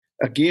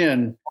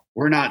again,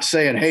 we're not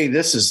saying, hey,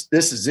 this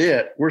is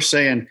it. We're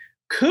saying,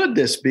 could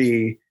this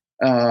be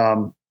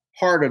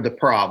part of the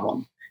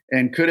problem?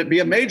 And could it be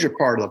a major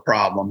part of the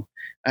problem?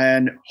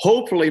 And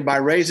hopefully by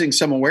raising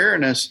some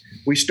awareness,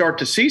 we start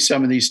to see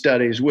some of these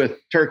studies with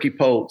turkey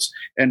poults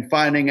and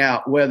finding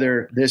out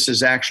whether this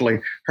is actually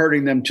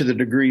hurting them to the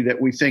degree that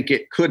we think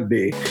it could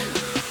be.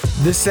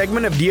 This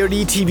segment of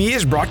DoD TV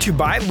is brought to you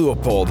by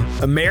Leupold,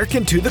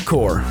 American to the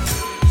core.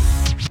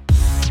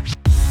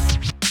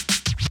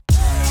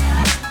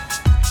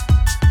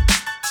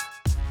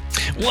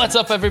 What's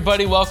up,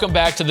 everybody? Welcome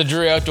back to the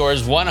Drury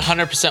Outdoors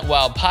 100%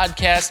 Wild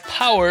podcast,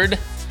 powered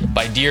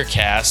by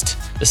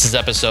DeerCast. This is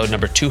episode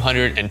number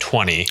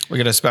 220. We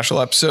got a special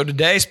episode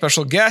today.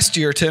 Special guest,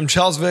 you're Tim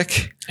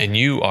Chelsvik. And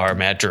you are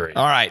Matt Drury.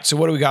 All right, so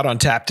what do we got on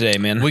tap today,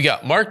 man? We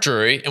got Mark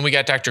Drury and we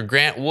got Dr.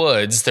 Grant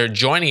Woods. They're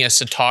joining us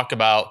to talk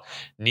about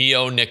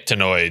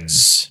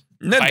neonicotinoids.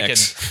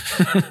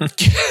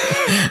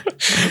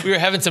 We were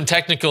having some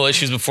technical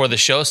issues before the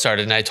show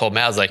started, and I told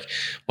Matt, I was like,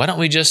 why don't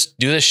we just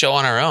do this show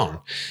on our own?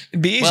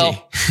 It'd be easy.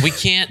 Well, we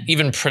can't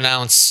even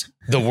pronounce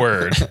the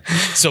word,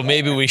 so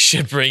maybe we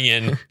should bring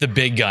in the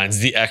big guns,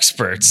 the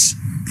experts.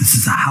 This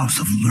is a house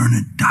of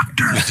learned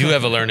doctors. We do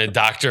have a learned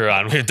doctor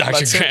on. We have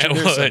Dr. Grant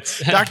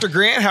Woods. Dr.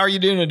 Grant, how are you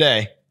doing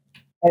today?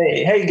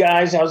 Hey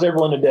guys, how's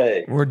everyone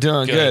today? We're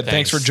doing good.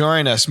 Thanks for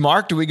joining us.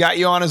 Mark, do we got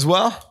you on as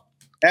well?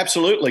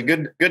 Absolutely.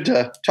 Good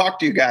to talk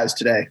to you guys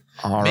today.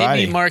 All Maybe,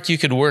 righty. Mark, you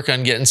could work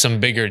on getting some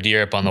bigger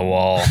deer up on the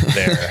wall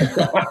there.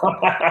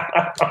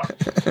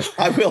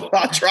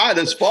 I'll try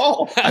this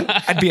fall.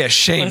 I'd be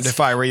ashamed if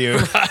I were you.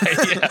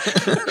 Right, yeah.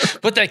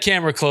 Put that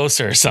camera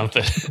closer or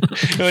something.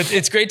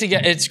 It's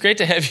great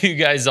to have you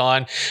guys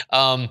on.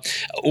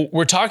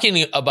 We're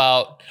talking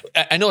about,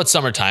 I know it's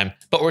summertime,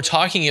 but we're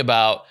talking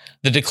about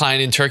the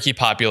decline in turkey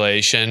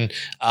population.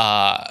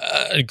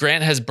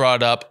 Grant has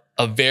brought up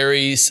a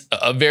very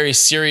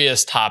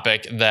serious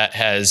topic that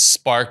has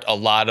sparked a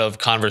lot of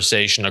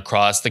conversation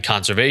across the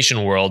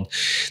conservation world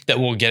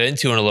that we'll get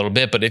into in a little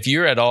bit. But if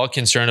you're at all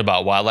concerned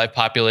about wildlife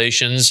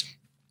populations,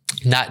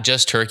 not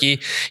just turkey,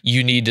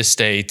 you need to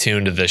stay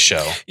tuned to this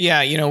show.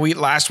 Yeah,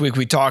 last week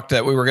we talked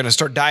that we were going to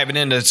start diving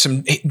into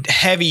some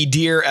heavy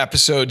deer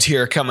episodes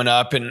here coming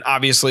up, and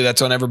obviously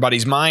that's on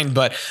everybody's mind,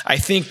 but I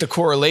think the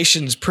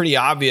correlation is pretty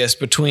obvious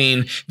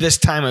between this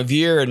time of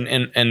year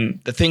and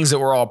the things that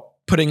we're all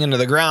putting into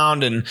the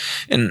ground and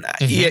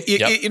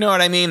you know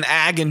what I mean?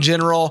 Ag in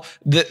general,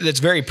 that's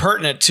very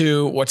pertinent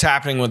to what's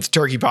happening with the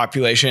turkey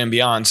population and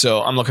beyond.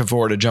 So I'm looking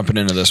forward to jumping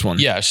into this one.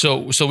 Yeah.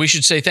 So we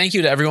should say thank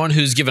you to everyone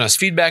who's given us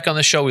feedback on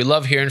the show. We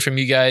love hearing from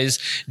you guys.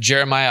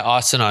 Jeremiah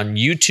Austin on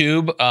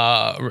YouTube,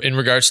 in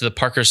regards to the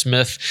Parker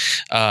Smith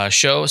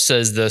show,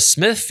 says the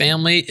Smith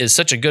family is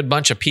such a good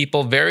bunch of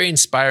people. Very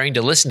inspiring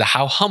to listen to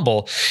how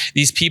humble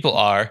these people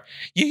are.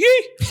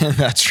 Yee.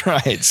 That's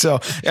right.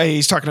 So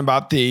he's talking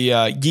about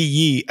the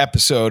Yee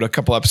episode a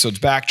couple episodes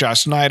back.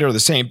 Josh Snyder, the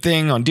same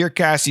thing on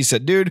DeerCast. He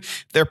said, dude,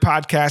 if their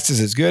podcast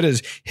is as good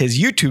as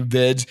his YouTube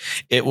vids,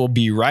 it will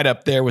be right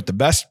up there with the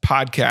best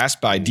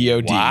podcast by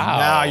DoD. Wow.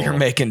 Now you're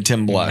making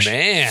Tim blush.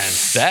 Man,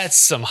 that's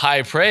some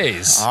high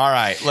praise. All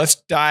right, let's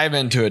dive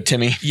into it,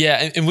 Timmy.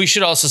 Yeah, and we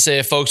should also say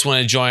if folks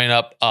want to join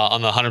up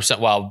on the 100%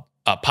 Wild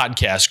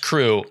podcast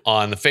crew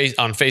on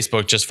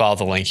Facebook, just follow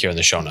the link here in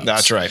the show notes.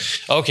 That's right.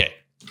 Okay,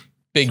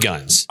 big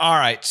guns. All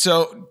right,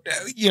 so,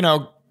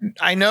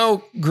 I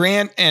know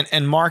Grant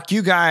and Mark,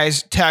 you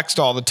guys text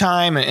all the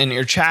time and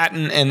you're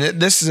chatting, and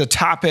this is a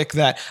topic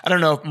that I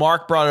don't know if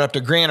Mark brought it up to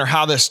Grant or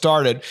how this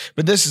started,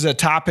 but this is a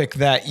topic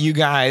that you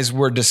guys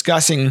were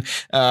discussing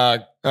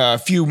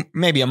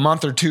maybe a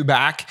month or two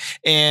back,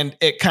 and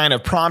it kind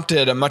of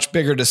prompted a much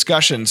bigger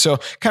discussion. So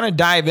kind of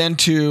dive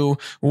into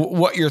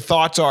what your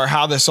thoughts are,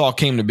 how this all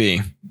came to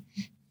be.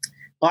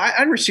 Well,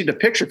 I received a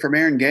picture from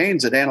Aaron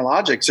Gaines at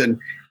Analogics, and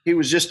he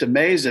was just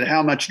amazed at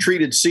how much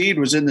treated seed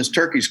was in this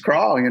turkey's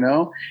craw,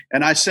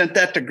 and I sent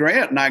that to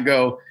Grant, and I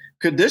go,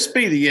 could this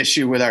be the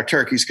issue with our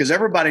turkeys? Because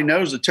everybody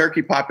knows the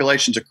turkey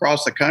populations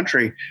across the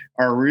country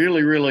are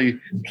really, really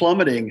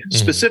plummeting,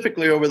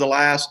 specifically over the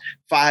last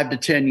 5 to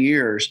 10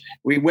 years.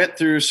 We went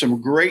through some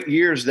great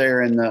years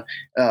there in the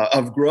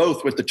of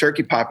growth with the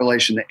turkey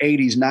population, the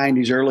 80s,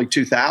 90s, early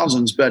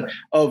 2000s. But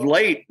of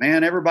late,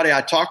 man, everybody I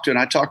talk to, and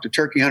I talk to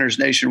turkey hunters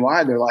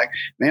nationwide, they're like,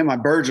 man, my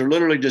birds are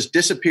literally just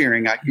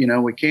disappearing.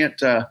 We can't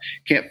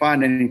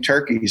find any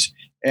turkeys.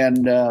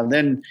 And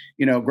then,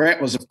 Grant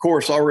was, of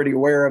course, already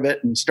aware of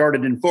it and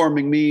started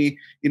informing me,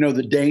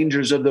 the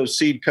dangers of those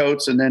seed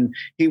coats. And then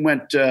he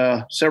went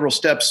several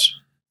steps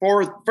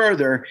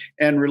further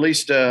and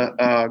released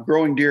a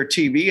Growing Deer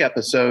TV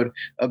episode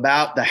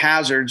about the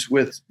hazards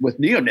with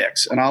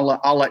neonics. And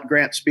I'll let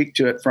Grant speak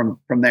to it from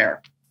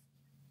there.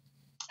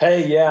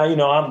 Hey, yeah,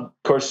 of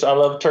course, I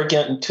love turkey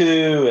hunting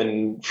too.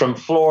 And from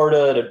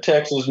Florida to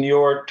Texas, New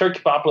York, turkey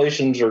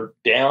populations are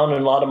down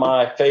in a lot of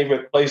my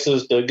favorite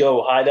places to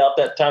go hide out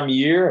that time of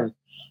year. And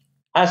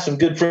I have some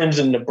good friends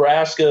in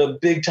Nebraska,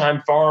 big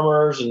time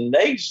farmers, and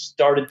they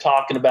started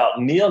talking about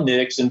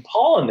neonics and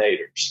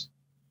pollinators.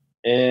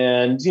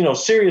 And,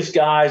 serious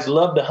guys,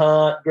 love to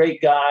hunt,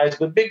 great guys,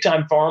 but big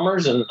time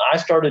farmers. And I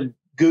started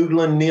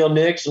Googling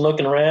neonics and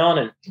looking around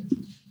and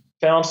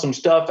found some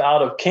stuff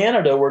out of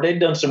Canada where they'd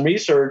done some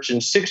research,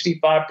 and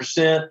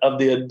 65% of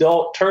the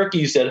adult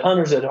turkeys that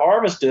hunters had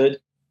harvested,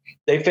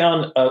 they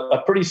found a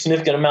pretty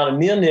significant amount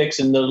of neonics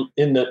in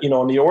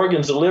the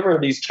organs, the liver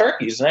of these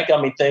turkeys. And that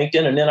got me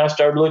thinking. And then I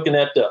started looking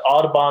at the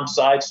Audubon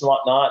sites and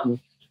whatnot. And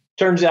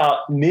turns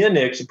out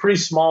neonics, a pretty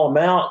small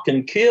amount,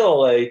 can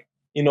kill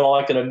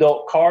like an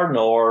adult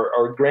cardinal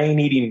or grain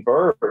eating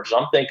birds.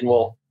 I'm thinking,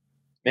 well,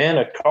 man,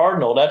 a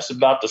cardinal, that's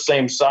about the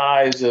same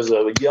size as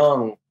a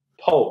young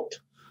poult.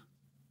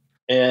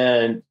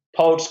 And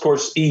poults, of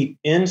course, eat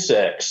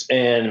insects,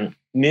 and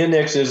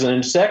neonics is an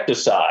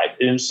insecticide.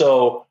 And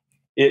so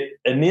a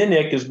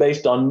neonic is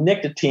based on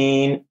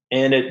nicotine,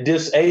 and it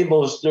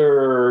disables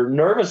their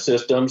nervous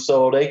system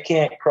so they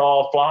can't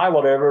crawl, fly,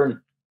 whatever. And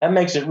that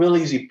makes it real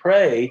easy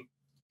prey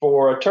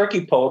for a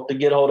turkey poult to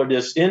get hold of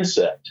this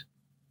insect.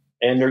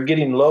 And they're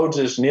getting loads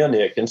of this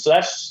neonic. And so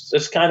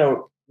that's kind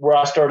of where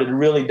I started to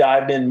really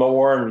dive in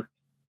more and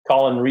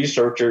calling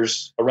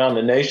researchers around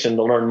the nation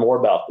to learn more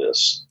about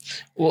this.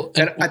 Well,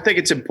 and I think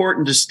it's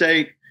important to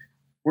state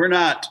we're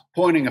not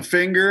pointing a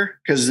finger,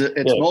 because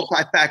it's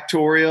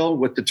multifactorial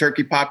with the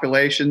turkey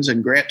populations,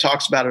 and Grant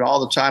talks about it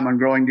all the time on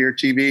Growing Deer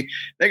TV.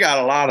 They got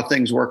a lot of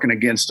things working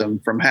against them,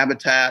 from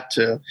habitat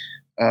to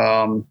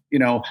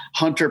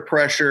hunter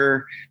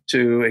pressure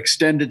to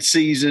extended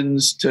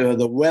seasons to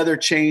the weather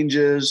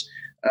changes.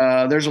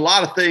 There's a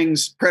lot of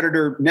things,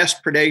 predator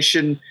nest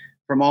predation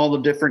from all the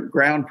different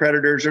ground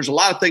predators. There's a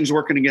lot of things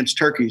working against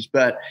turkeys,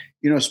 but,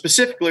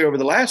 specifically over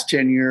the last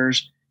 10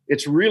 years,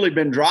 it's really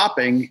been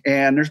dropping,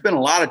 and there's been a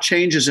lot of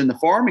changes in the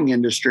farming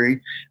industry.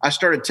 I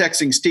started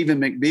texting Stephen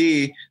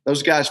McBee.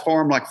 Those guys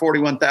farm like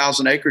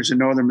 41,000 acres in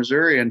northern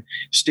Missouri, and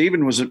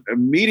Stephen was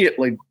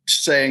immediately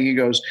saying, he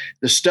goes,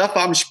 the stuff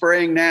I'm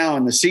spraying now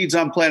and the seeds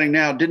I'm planting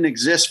now didn't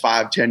exist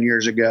 5-10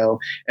 years ago.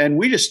 And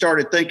we just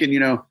started thinking,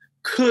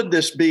 could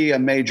this be a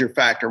major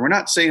factor? We're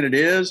not saying it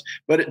is,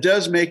 but it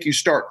does make you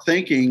start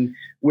thinking,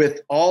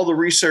 with all the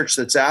research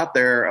that's out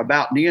there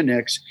about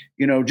neonics,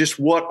 just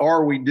what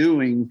are we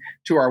doing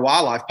to our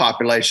wildlife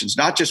populations,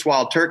 not just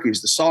wild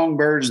turkeys, the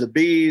songbirds, the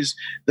bees,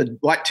 the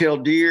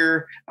white-tailed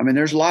deer. I mean,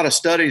 there's a lot of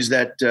studies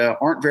that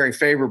aren't very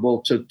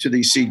favorable to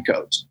these seed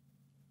codes.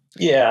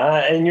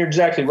 Yeah, and you're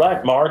exactly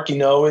right, Mark.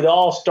 It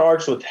all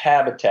starts with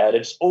habitat.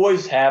 It's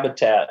always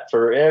habitat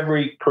for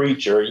every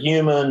creature,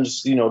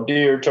 humans,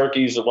 deer,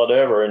 turkeys, or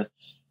whatever.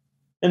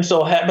 And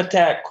so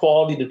habitat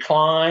quality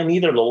decline,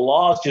 either the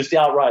loss, just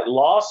outright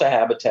loss of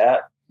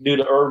habitat due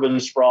to urban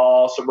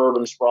sprawl,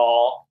 suburban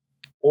sprawl,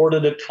 or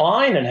the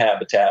decline in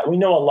habitat. We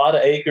know a lot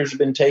of acres have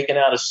been taken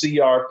out of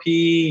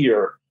CRP,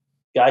 or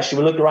guys, should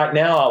we look right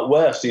now out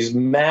west, these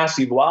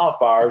massive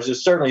wildfires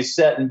is certainly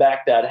setting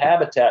back that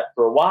habitat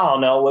for a while.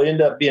 Now we'll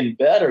end up being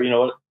better.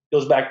 It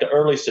goes back to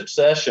early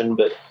succession,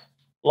 but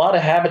a lot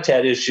of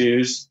habitat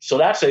issues. So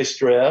that's a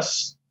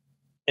stress.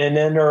 And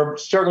then there are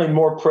certainly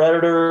more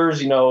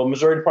predators.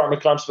 Missouri Department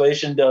of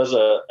Conservation does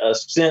a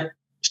scent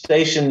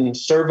station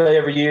survey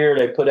every year.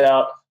 They put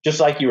out, just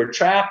like you were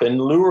trapping,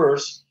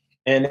 lures,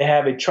 and they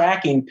have a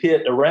tracking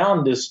pit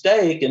around this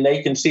stake, and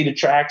they can see the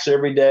tracks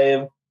every day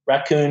of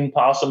raccoon,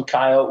 possum,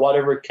 coyote,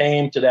 whatever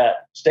came to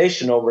that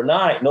station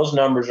overnight. And those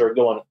numbers are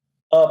going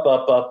up,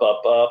 up, up,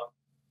 up, up.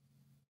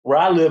 Where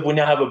I live, we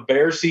now have a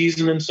bear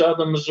season in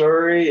southern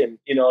Missouri, and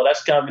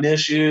that's kind of an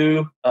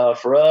issue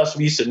for us.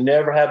 We used to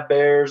never have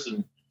bears,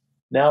 and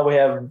now we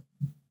have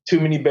too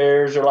many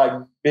bears. They're like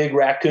big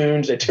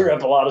raccoons. They tear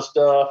up a lot of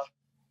stuff.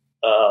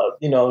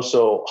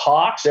 So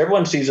hawks,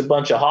 everyone sees a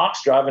bunch of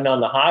hawks driving down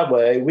the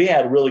highway. We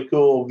had a really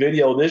cool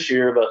video this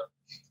year, but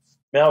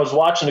man, I was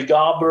watching a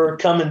gobbler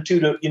coming to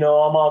the,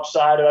 I'm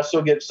outside and I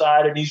still get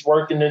excited. He's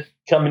working it,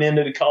 coming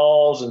into the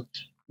calls, and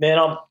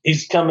man,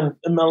 he's coming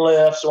to my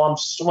left. So I'm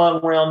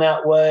swung around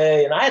that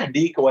way, and I had a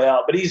decoy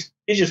out, but he's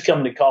just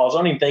coming to calls. I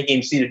don't even think he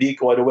can see the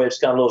decoy the way it's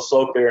kind of a little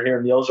slope there here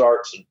in the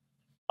Ozarks. And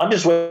I'm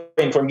just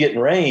waiting for him getting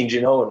range,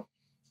 and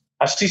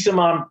I see some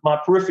of my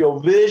peripheral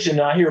vision,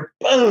 and I hear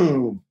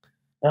boom.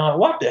 And I'm like,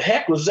 what the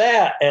heck was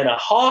that? And a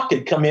hawk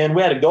had come in.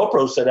 We had a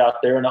GoPro set out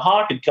there, and a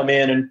hawk had come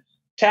in and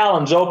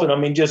talons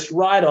open, just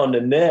right on the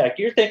neck.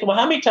 You're thinking, well,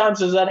 how many times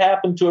has that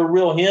happened to a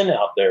real hen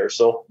out there?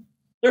 So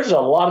there's a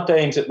lot of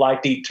things that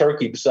like to eat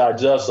turkey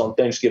besides us on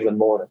Thanksgiving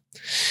morning.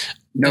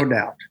 No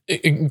doubt.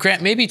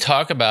 Grant, maybe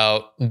talk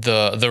about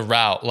the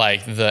route,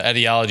 like the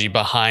etiology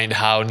behind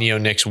how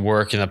neonics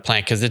work in the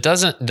plant, because it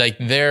doesn't, like,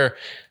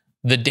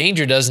 the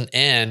danger doesn't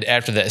end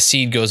after that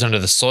seed goes under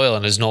the soil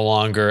and is no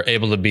longer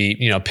able to be,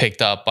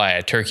 picked up by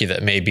a turkey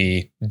that may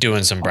be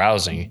doing some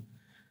browsing.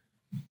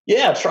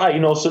 Yeah, that's right.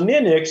 So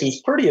neonics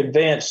is pretty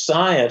advanced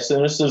science,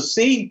 and it's a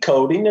seed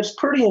coating. It's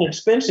pretty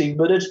inexpensive,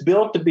 but it's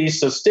built to be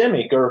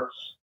systemic, or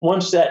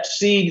once that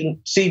seed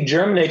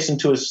germinates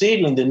into a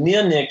seedling, the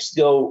neonics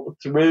go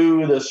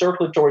through the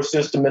circulatory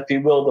system, if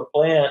you will, of the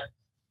plant,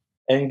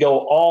 and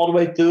go all the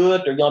way through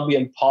it. They're going to be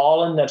in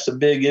pollen. That's a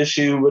big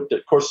issue with,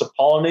 of course, the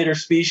pollinator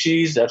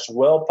species. That's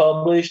well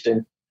published.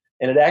 And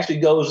and it actually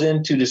goes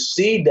into the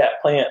seed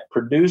that plant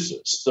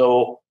produces.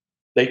 So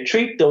they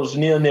treat those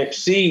neonic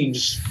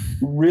seeds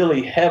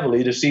really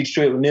heavily. The seeds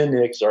treated with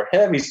neonics are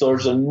heavy, so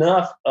there's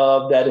enough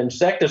of that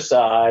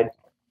insecticide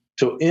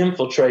to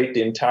infiltrate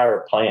the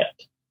entire plant.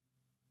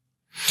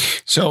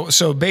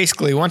 So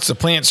basically, once the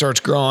plant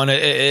starts growing,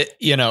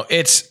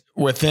 it's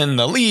within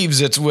the leaves,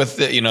 it's with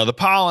the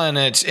pollen,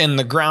 it's in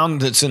the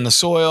ground, it's in the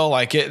soil.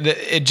 Like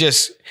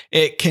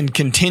it can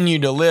continue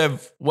to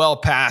live well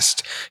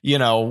past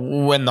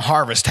when the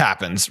harvest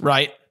happens,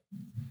 right?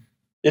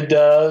 It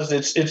does.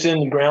 It's in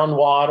the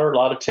groundwater. A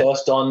lot of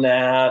tests on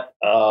that.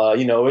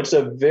 It's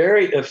a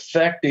very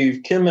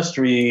effective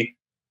chemistry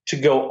to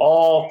go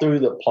all through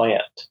the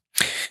plant,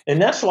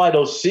 and that's why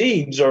those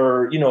seeds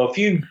are. If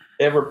you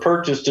ever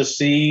purchased a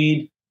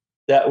seed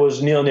that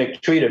was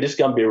neonic treated, it's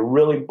going to be a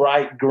really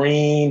bright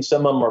green.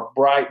 Some of them are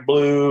bright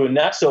blue, and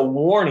that's a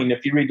warning.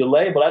 If you read the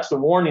label, that's a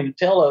warning to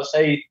tell us,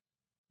 hey,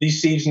 these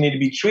seeds need to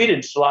be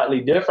treated slightly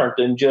different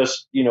than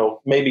just,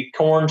 maybe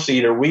corn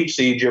seed or wheat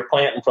seeds you're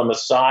planting from a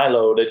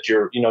silo that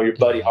your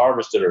buddy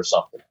harvested or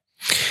something.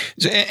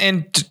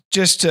 And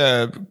just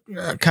to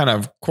kind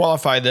of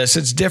qualify this,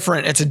 it's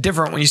different. It's a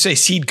different, when you say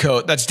seed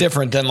coat, that's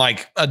different than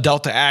like a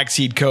Delta Ag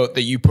seed coat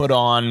that you put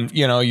on,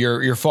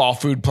 your fall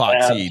food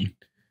plot seed.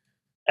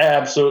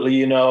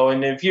 Absolutely.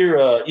 And if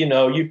you're,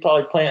 you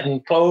probably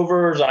planting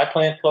clovers. I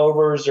plant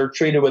clovers. They're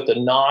treated with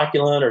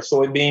inoculant, or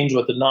soybeans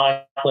with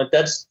inoculant.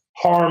 That's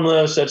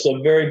harmless. That's a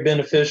very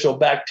beneficial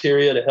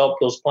bacteria to help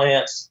those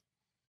plants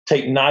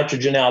take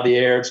nitrogen out of the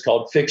air. It's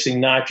called fixing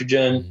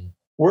nitrogen. Mm-hmm.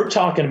 We're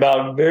talking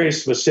about a very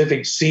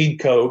specific seed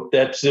coat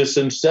that's this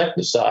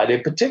insecticide, a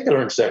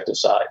particular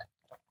insecticide.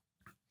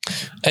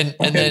 And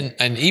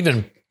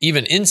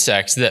even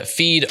insects that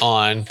feed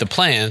on the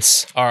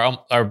plants are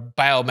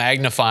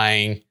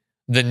biomagnifying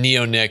the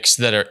neonics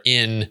that are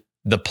in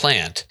the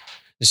plant.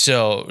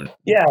 So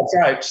yeah, that's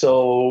right.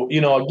 So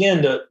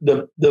again,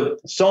 the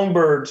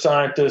songbird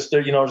scientists,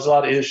 there's a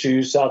lot of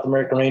issues, South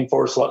American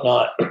rainforest,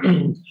 whatnot.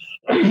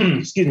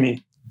 Excuse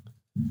me.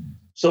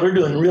 So they're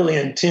doing really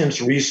intense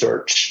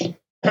research,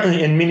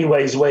 in many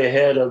ways way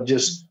ahead of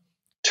just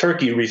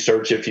turkey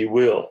research, if you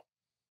will.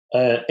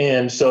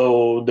 And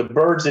so the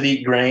birds that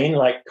eat grain,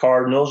 like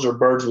cardinals or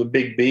birds with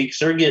big beaks,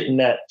 they're getting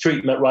that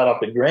treatment right off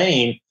the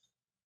grain.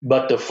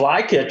 But the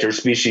flycatcher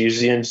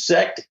species, the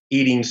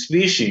insect-eating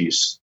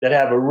species that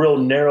have a real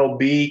narrow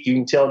beak, you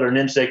can tell they're an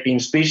insect-eating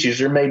species.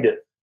 They're made to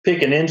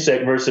pick an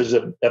insect versus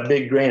a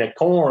big grain of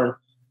corn.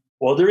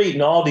 Well, they're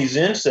eating all these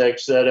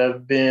insects that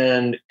have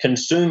been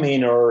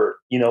consuming or,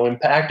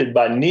 impacted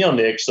by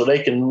neonics, so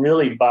they can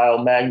really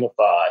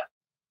biomagnify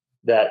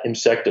that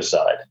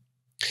insecticide.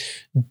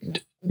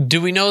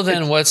 Do we know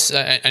then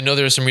I know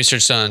there was some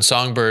research done on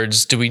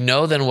songbirds. Do we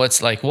know then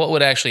what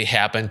would actually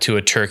happen to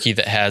a turkey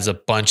that has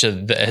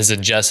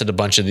ingested a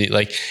bunch of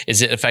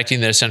is it affecting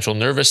their central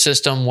nervous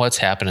system? What's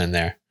happening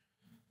there?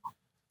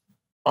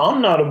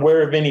 I'm not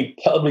aware of any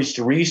published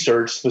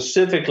research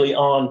specifically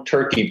on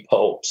turkey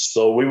poults.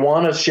 So we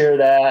want to share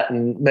that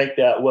and make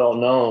that well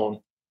known.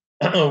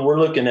 We're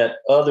looking at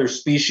other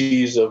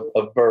species of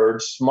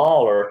birds,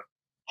 smaller.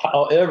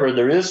 However,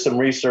 there is some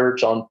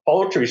research on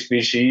poultry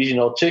species,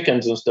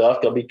 chickens and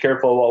stuff. Got to be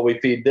careful what we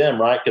feed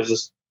them, right? Because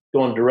it's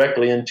going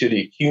directly into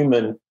the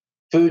human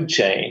food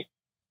chain.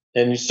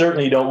 And you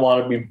certainly don't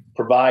want to be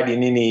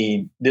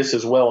providing this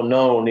is well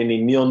known,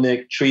 any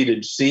neonic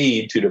treated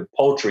seed to the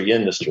poultry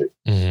industry,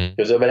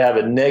 because it would have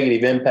a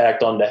negative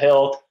impact on the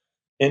health.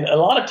 And a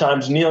lot of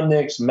times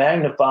neonics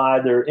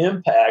magnify their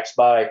impacts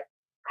by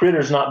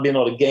critters not being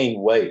able to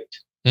gain weight.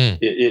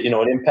 It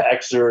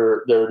impacts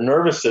their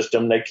nervous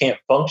system. They can't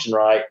function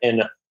right.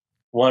 And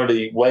one of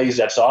the ways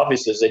that's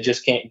obvious is they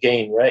just can't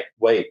gain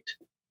weight.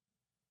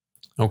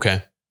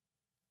 Okay.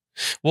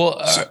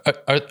 Well,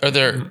 are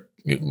there,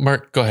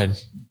 Mark, go ahead.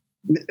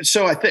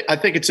 So I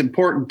think it's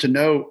important to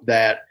note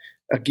that,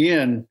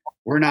 again,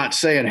 we're not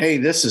saying, hey,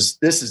 this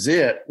is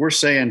it. We're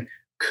saying,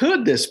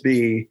 could this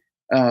be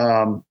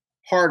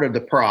part of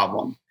the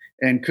problem?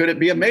 And could it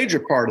be a major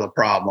part of the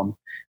problem?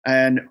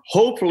 And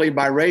hopefully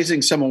by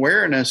raising some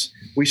awareness,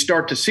 we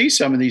start to see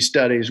some of these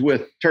studies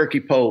with turkey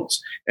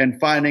poults and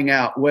finding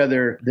out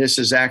whether this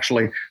is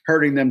actually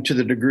hurting them to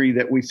the degree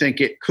that we think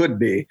it could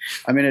be.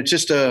 I mean, it's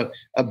just a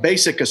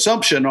basic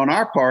assumption on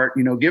our part,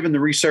 given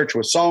the research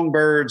with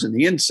songbirds and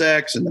the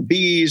insects and the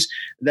bees,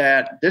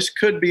 that this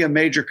could be a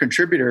major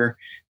contributor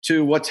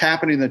to what's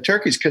happening in the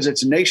turkeys, because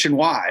it's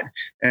nationwide.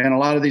 And a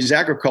lot of these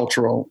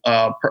agricultural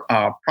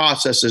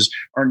processes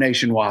are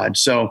nationwide.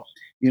 So,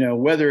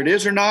 whether it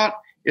is or not,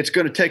 it's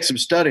going to take some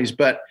studies,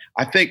 but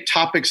I think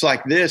topics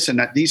like this and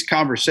these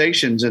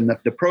conversations and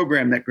the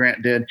program that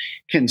Grant did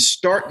can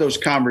start those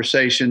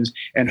conversations,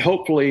 and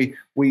hopefully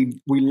we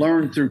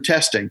learn through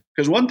testing.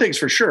 Because one thing's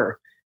for sure,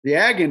 the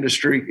ag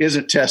industry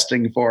isn't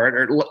testing for it,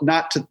 or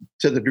not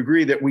to the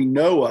degree that we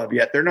know of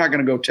yet. They're not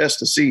going to go test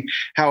to see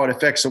how it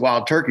affects the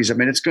wild turkeys. I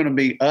mean, it's going to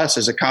be us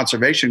as a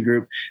conservation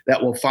group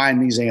that will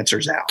find these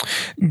answers out.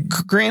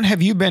 Grant,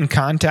 have you been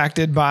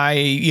contacted by,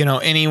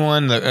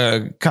 anyone,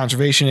 the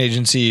conservation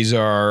agencies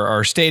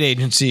or state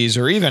agencies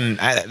or even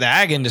the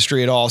ag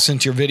industry at all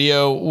since your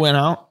video went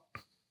out?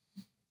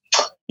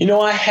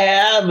 I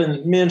have,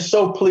 and been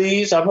so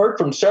pleased. I've heard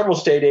from several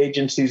state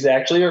agencies,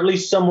 actually, or at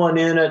least someone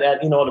in it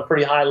at a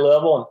pretty high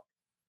level. And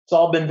it's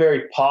all been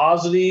very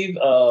positive.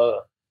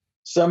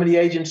 Some of the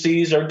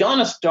agencies are going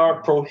to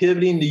start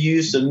prohibiting the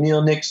use of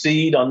neonic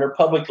seed on their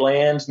public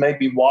lands,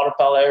 maybe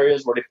waterfowl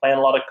areas where they plant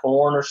a lot of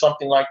corn or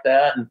something like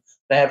that. And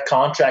they have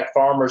contract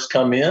farmers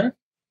come in.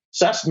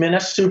 So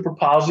that's super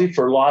positive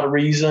for a lot of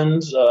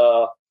reasons.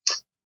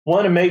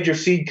 One of the major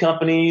seed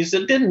companies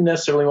that didn't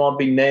necessarily want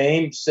to be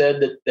named said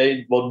that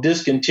they will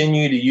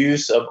discontinue the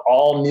use of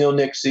all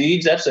neonic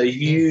seeds. That's a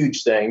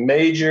huge thing.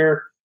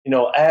 Major,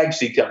 ag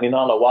seed company,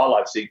 not a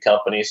wildlife seed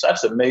company. So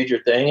that's a major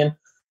thing.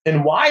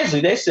 And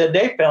wisely, they said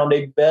they found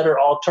a better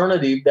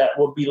alternative that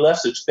will be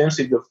less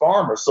expensive to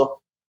farmers.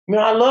 So,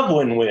 I love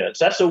win-wins.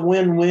 That's a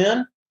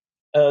win-win.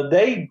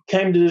 They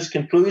came to this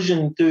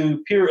conclusion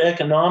through pure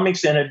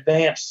economics and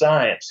advanced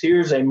science.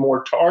 Here's a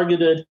more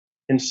targeted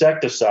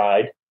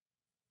insecticide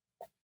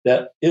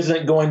that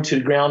isn't going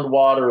to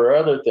groundwater or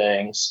other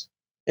things.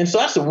 And so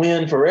that's a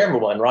win for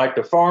everyone, right?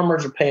 The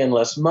farmers are paying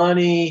less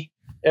money.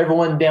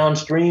 Everyone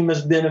downstream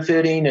is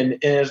benefiting.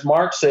 And as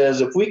Mark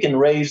says, if we can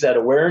raise that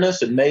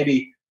awareness and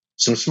maybe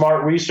some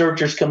smart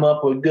researchers come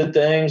up with good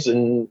things,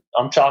 and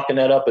I'm chalking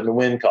that up in the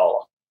win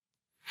column.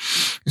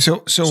 So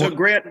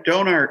Grant,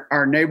 don't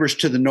our neighbors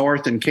to the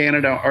north in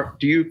Canada,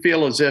 do you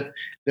feel as if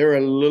they're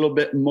a little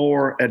bit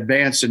more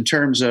advanced in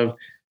terms of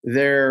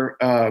their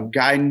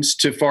guidance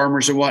to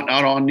farmers and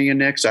whatnot on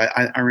neonics?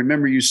 I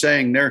remember you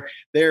saying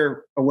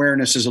their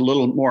awareness is a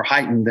little more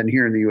heightened than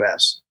here in the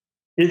U.S.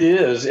 It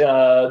is.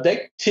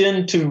 They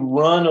tend to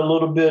run a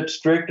little bit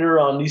stricter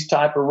on these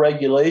type of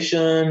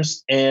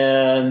regulations,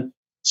 and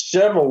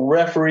several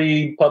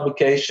refereed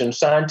publications,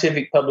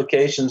 scientific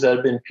publications that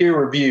have been peer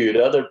reviewed.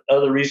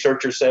 Other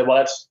researchers say, well,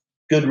 that's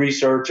good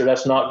research or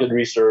that's not good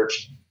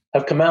research,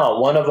 have come out.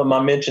 One of them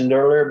I mentioned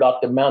earlier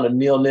about the amount of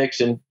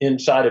neonics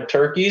inside of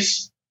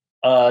turkeys.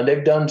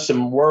 They've done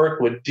some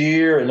work with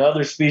deer and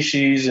other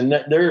species, and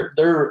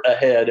they're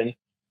ahead. And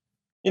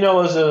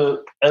as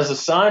a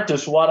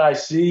scientist, what I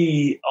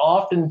see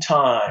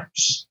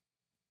oftentimes,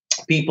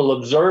 people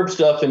observe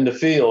stuff in the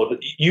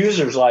field,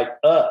 users like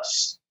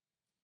us,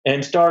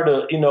 and start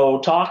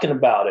talking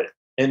about it.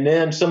 And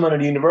then someone at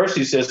the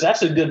university says,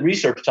 that's a good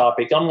research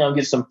topic. I'm going to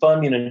get some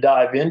funding and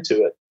dive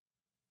into it.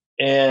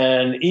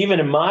 And even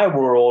in my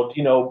world,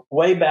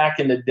 way back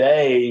in the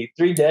day,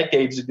 3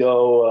 decades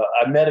ago,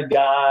 I met a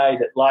guy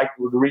that liked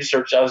the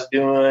research I was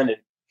doing.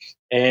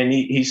 And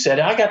he said,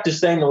 I got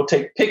this thing that will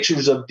take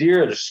pictures of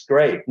deer at a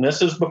scrape. And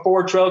this is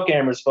before trail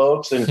cameras,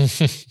 folks.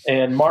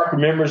 And Mark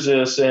remembers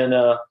this.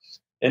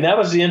 And that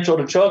was the intro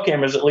to trail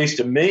cameras, at least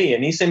to me.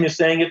 And he sent me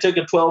saying it took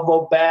a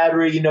 12-volt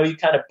battery. You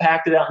kind of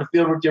packed it out in the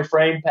field with your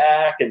frame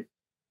pack. And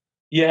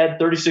you had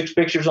 36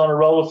 pictures on a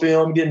roll of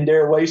film, didn't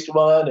dare waste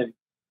one.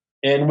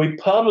 And we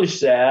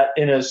published that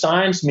in a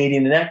science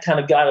meeting, and that kind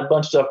of got a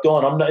bunch of stuff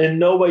going. I'm not in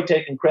no way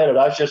taking credit.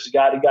 I was just a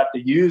guy that got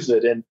to use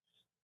it. And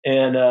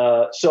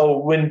so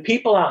when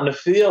people out in the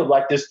field,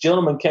 like this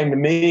gentleman came to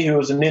me who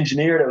was an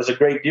engineer that was a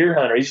great deer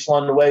hunter, he just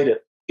wanted a way to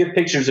get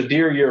pictures of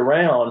deer year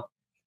round,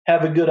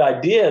 have a good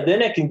idea,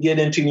 then it can get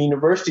into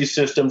university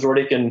systems where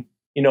they can,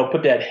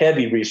 put that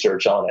heavy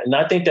research on it. And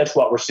I think that's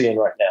what we're seeing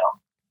right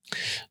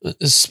now.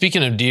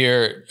 Speaking of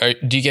deer,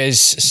 do you guys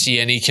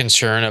see any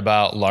concern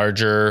about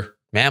larger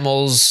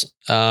mammals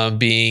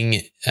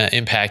being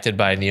impacted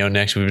by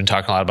neonics? We've been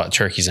talking a lot about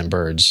turkeys and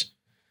birds.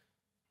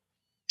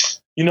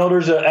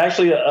 There's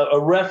actually a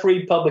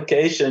refereed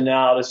publication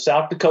now at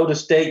South Dakota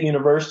State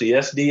University,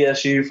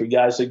 SDSU, for you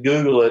guys to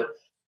Google it.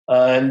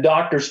 And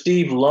Dr.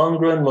 Steve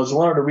Lundgren was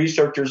one of the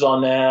researchers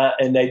on that.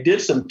 And they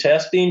did some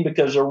testing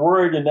because they're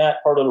worried in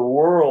that part of the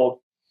world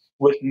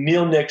with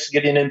neonics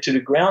getting into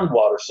the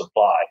groundwater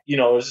supply.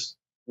 There's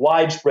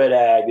widespread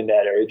ag in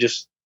that area,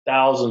 just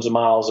thousands of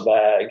miles of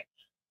ag.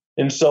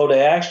 And so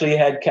they actually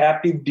had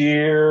captive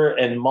deer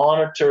and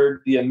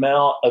monitored the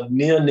amount of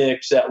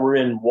neonics that were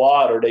in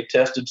water. They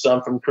tested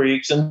some from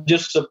creeks and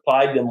just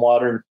supplied them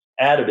water and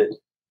added it.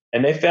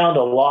 And they found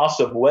a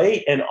loss of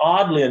weight and,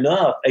 oddly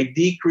enough, a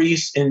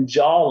decrease in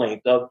jaw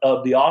length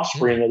of the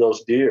offspring of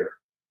those deer.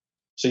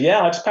 So,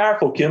 yeah, it's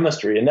powerful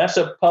chemistry. And that's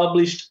a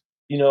published,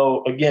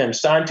 again,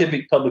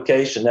 scientific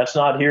publication. That's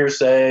not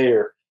hearsay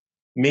or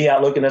me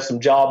out looking at some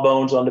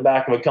jawbones on the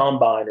back of a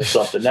combine or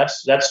something.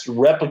 That's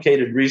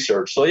replicated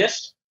research. So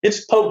yes,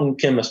 it's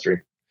potent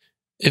chemistry.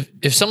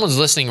 If someone's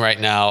listening right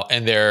now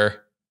and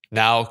they're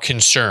now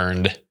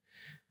concerned,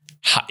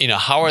 how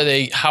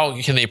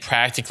can they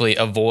practically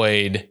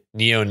avoid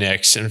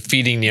neonics and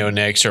feeding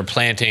neonics or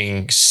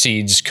planting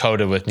seeds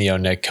coated with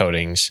neonic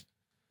coatings?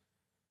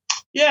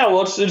 Yeah,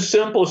 well, it's as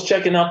simple as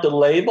checking out the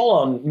label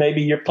on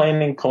maybe you're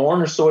planting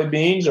corn or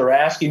soybeans, or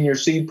asking your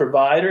seed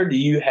provider, do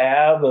you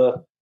have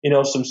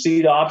some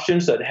seed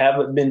options that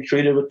haven't been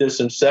treated with this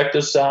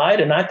insecticide?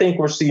 And I think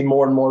we're seeing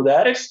more and more of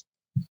that. It's,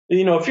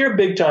 if you're a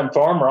big time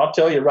farmer, I'll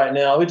tell you right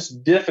now, it's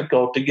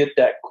difficult to get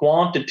that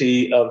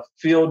quantity of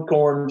field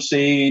corn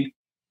seed.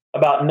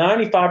 About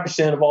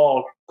 95% of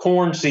all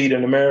corn seed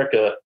in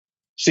America,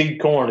 seed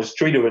corn, is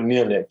treated with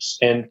neonics,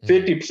 and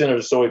 50% of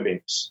the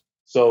soybeans.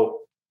 So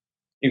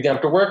you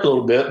have to work a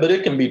little bit, but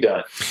it can be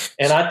done.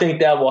 And I think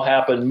that will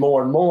happen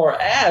more and more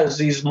as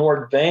these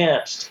more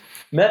advanced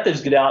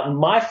methods get out. And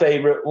my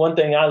favorite, one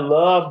thing I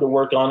love to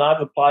work on, I've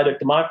applied it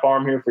to my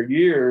farm here for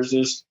years,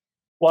 is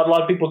what a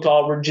lot of people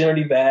call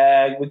regenerative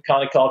ag. We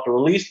kind of call it the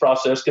release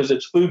process because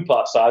it's food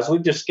plot size.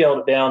 We've just scaled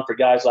it down for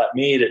guys like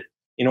me that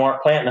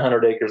aren't planting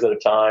 100 acres at a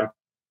time.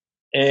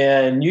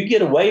 And you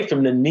get away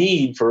from the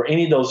need for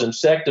any of those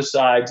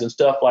insecticides and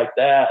stuff like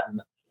that.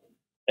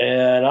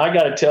 And I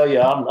got to tell you,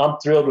 I'm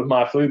thrilled with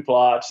my food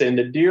plots. And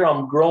the deer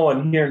I'm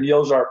growing here in the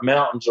Ozark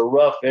Mountains, a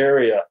rough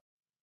area,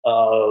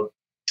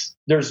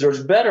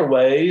 there's better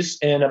ways.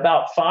 And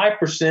about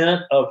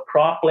 5% of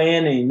cropland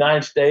in the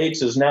United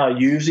States is now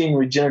using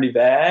regenerative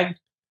ag.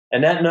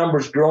 And that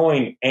number's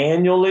growing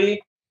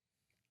annually.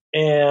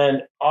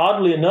 And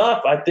oddly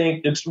enough, I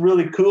think it's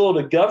really cool.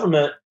 The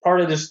government, part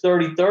of this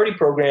 30-30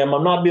 program,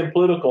 I'm not being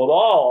political at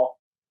all,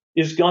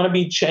 is going to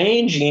be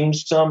changing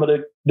some of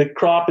the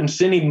crop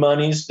incentive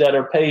monies that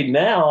are paid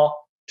now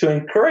to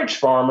encourage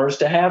farmers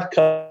to have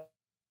cover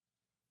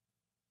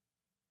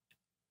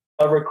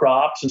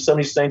crops and some of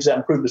these things that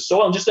improve the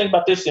soil. And just think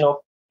about this,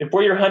 if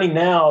where you're hunting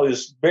now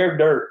is bare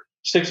dirt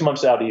 6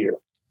 months out of the year,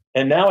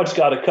 and now it's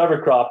got a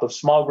cover crop of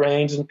small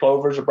grains and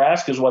clovers or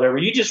brassicas, whatever,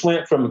 you just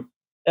went from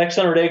X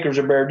hundred acres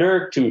of bare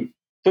dirt to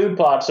food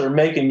plots that are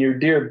making your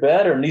deer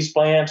better. And these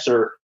plants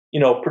are,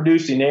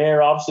 producing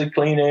air, obviously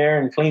clean air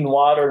and clean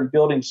water, and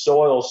building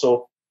soil.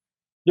 So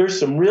there's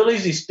some real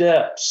easy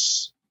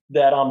steps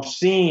that I'm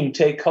seeing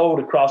take hold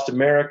across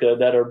America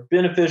that are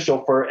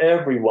beneficial for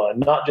everyone,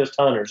 not just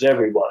hunters,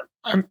 everyone.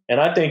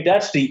 And I think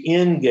that's the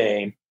end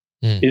game,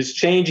 is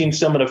changing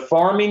some of the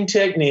farming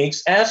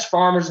techniques as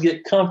farmers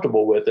get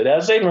comfortable with it,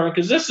 as they learn,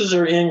 because this is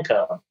their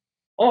income.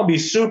 I want to be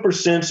super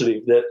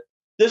sensitive that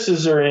this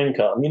is their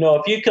income.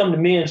 If you come to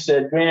me and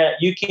said, Grant,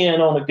 you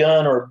can't own a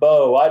gun or a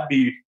bow, I'd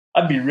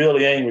be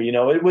really angry.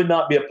 It would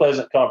not be a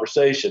pleasant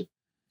conversation.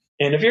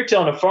 And if you're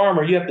telling a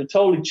farmer you have to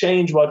totally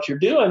change what you're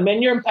doing,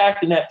 man, you're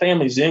impacting that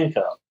family's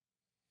income.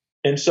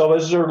 And so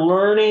as they're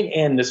learning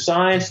and the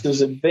science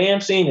is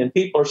advancing and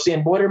people are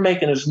seeing, boy, they're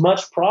making as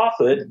much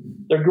profit,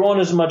 they're growing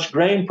as much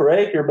grain per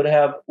acre, but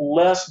have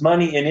less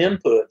money in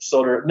input,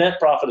 so their net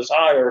profit is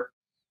higher.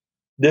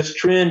 This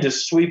trend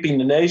is sweeping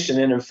the nation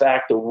and, in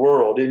fact, the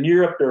world. In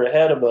Europe, they're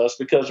ahead of us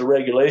because of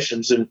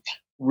regulations and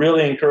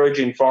really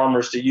encouraging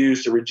farmers to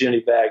use the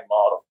regenerative ag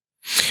model.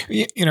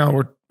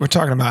 We're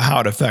talking about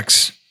how it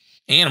affects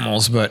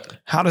animals, but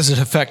how does it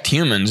affect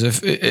humans?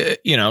 If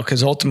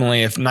because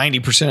ultimately, if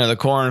 90% of the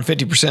corn,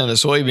 50% of the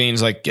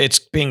soybeans, like, it's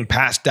being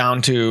passed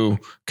down to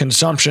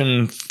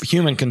consumption,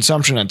 human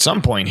consumption at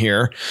some point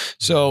here.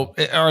 So,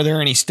 are there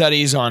any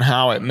studies on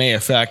how it may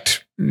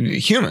affect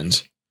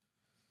humans?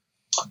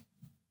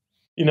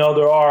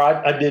 There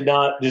are. I did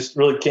not, just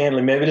really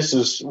candidly, maybe this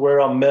is where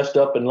I'm messed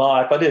up in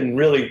life. I didn't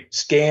really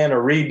scan or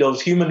read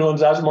those human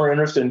ones. I was more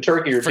interested in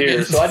turkey or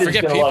deer. So I didn't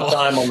spend a lot of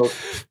time on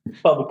those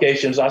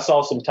publications. I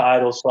saw some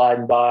titles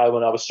sliding by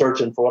when I was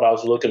searching for what I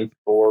was looking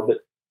for. But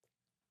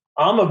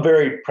I'm a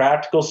very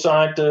practical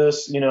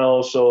scientist, and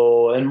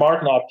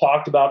Mark and I have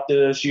talked about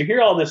this. You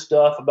hear all this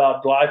stuff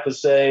about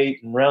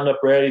glyphosate and Roundup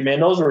Ready. Man,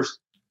 those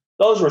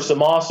were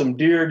some awesome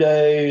deer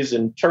days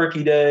and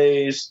turkey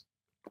days.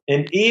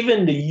 And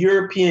even the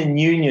European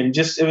Union,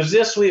 it was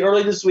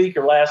early this week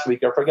or last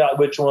week, I forgot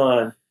which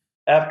one,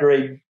 after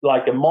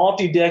a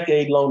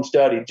multi-decade long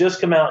study,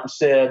 just come out and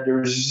said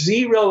there's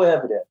zero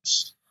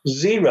evidence.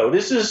 Zero.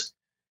 This is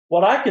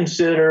what I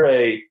consider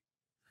a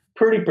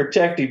pretty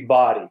protective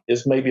body,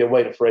 is maybe a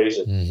way to phrase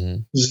it.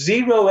 Mm-hmm.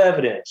 Zero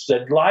evidence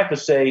that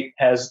glyphosate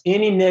has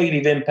any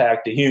negative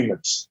impact to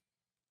humans,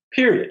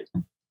 period.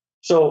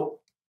 So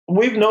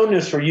we've known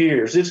this for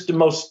years. It's the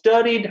most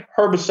studied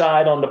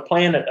herbicide on the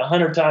planet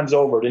 100 times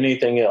over than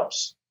anything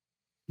else.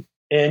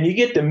 And you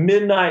get the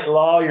midnight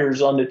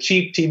lawyers on the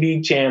cheap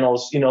TV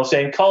channels,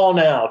 saying, call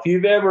now. If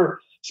you've ever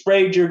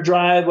sprayed your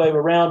driveway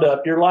with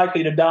Roundup, you're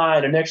likely to die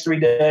in the next 3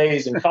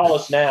 days, and call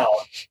us now.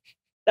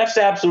 That's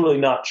absolutely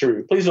not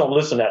true. Please don't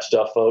listen to that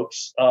stuff,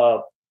 folks.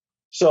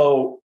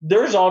 So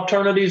there's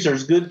alternatives.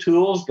 There's good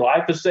tools.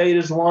 Glyphosate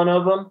is one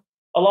of them.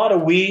 A lot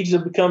of weeds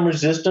have become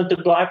resistant to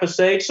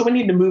glyphosate, so we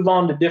need to move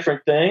on to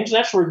different things.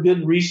 That's where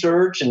good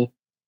research, and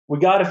we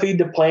got to feed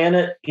the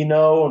planet, and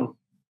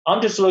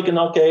I'm just looking,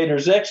 okay,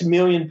 there's X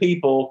million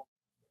people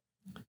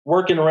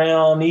working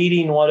around,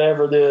 eating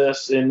whatever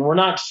this, and we're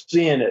not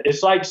seeing it.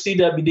 It's like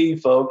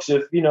CWD, folks.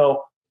 If,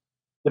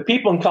 the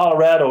people in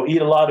Colorado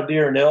eat a lot of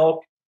deer and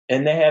elk,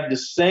 and they have the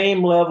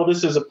same level,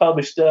 this is a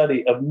published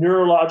study, of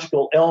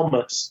neurological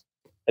ailments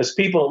as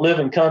people that live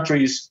in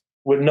countries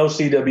with no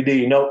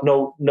CWD,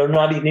 no,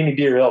 not eating any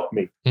deer elk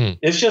meat.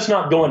 It's just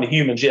not going to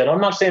humans yet.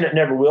 I'm not saying it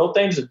never will.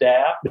 Things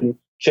adapt and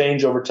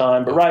change over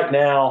time. But right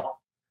now,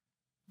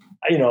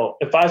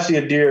 if I see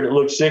a deer that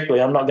looks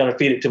sickly, I'm not going to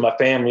feed it to my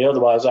family.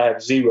 Otherwise, I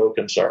have zero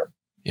concern.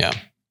 Yeah.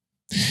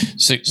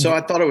 So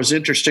I thought it was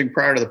interesting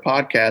prior to the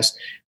podcast.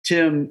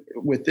 Tim,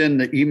 within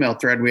the email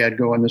thread we had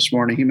going this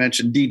morning, he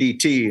mentioned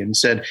DDT and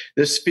said,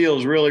 this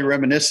feels really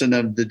reminiscent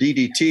of the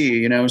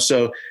DDT,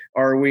 so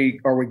are we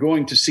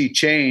going to see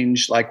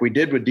change like we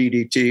did with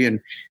DDT? And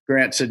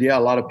Grant said, yeah,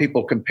 a lot of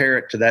people compare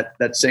it to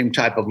that same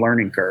type of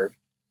learning curve.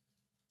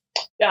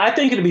 Yeah, I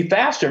think it'll be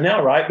faster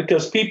now, right?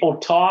 Because people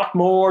talk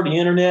more, the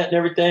internet and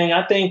everything.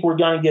 I think we're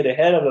going to get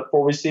ahead of it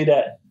before we see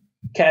that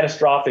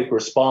catastrophic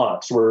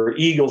response where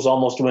eagles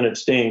almost went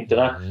extinct.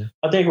 And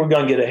I think we're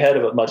going to get ahead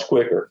of it much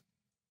quicker.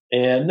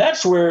 And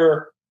that's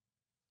where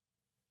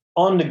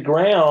on the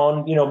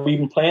ground,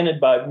 being planted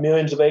by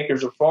millions of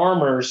acres of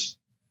farmers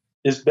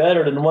is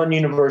better than one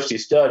university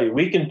study.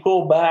 We can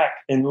pull back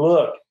and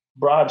look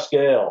broad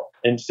scale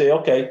and say,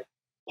 okay,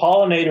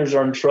 pollinators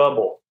are in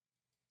trouble.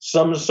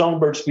 Some of the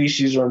songbird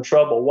species are in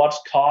trouble. What's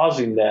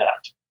causing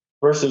that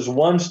versus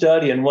one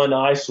study in one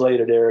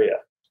isolated area?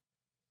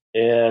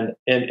 And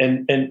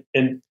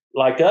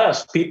like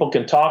us, people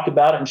can talk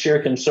about it and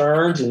share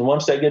concerns. And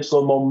once that gets a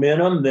little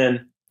momentum,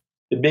 then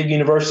the big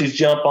universities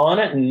jump on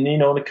it, and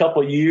in a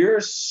couple of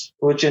years,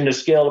 which in the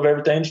scale of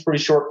everything is a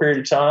pretty short period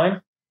of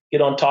time,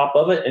 get on top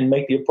of it and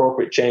make the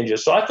appropriate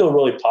changes. So I feel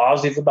really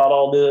positive about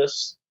all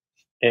this,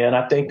 and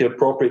I think the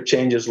appropriate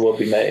changes will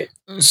be made.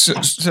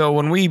 So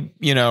when we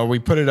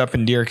put it up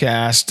in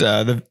DeerCast,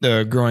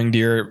 the growing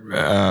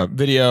deer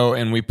video,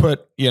 and we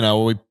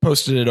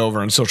posted it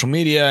over on social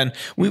media, and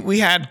we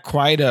had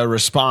quite a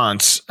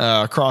response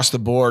across the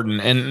board,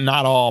 and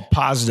not all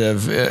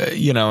positive,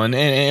 and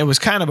it was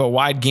kind of a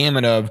wide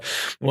gamut of,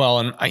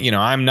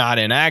 I'm not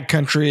in ag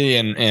country,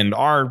 and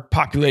our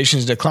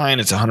population's decline.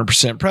 It's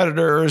 100%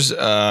 predators.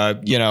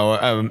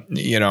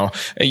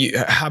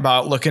 How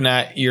about looking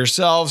at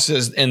yourselves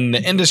as in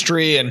the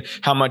industry and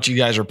how much you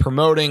guys are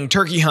promoting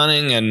turkey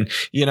hunting, and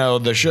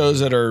the shows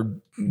that are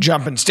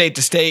jumping state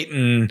to state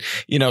and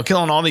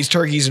killing all these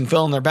turkeys and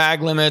filling their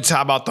bag limits.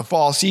 How about the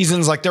fall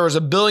seasons? Like, there was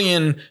a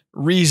billion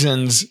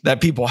reasons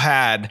that people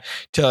had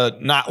to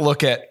not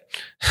look at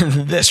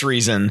this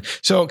reason.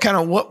 So kind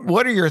of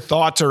what are your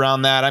thoughts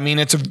around that? I mean,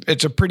 it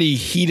was a pretty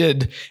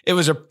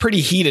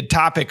heated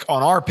topic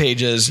on our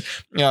pages,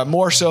 much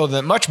more so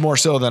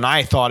than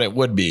I thought it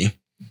would be.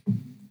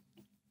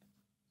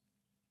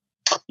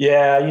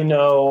 Yeah,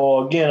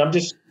 again, I'm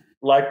just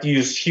like to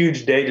use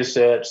huge data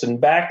sets.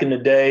 And back in the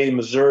day,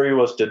 Missouri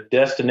was the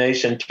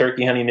destination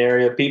turkey hunting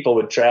area. People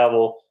would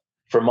travel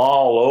from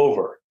all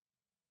over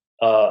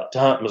to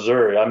hunt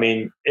Missouri. I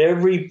mean,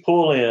 every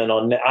pull-in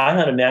I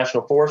hunted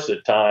National Forest at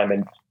the time,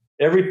 and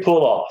every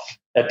pull-off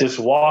at this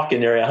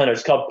walk-in area I hunted,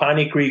 it's called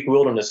Piney Creek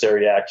Wilderness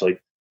Area, actually.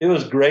 It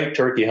was great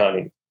turkey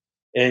hunting.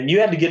 And you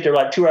had to get there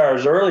like 2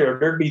 hours earlier.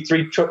 There'd be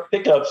 3 truck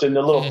pickups in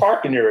the little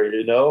parking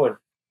area,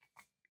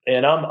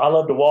 and I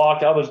love to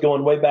walk. I was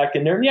going way back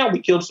in there. And yeah,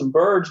 we killed some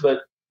birds,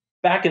 but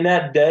back in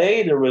that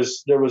day, there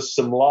was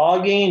some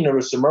logging, there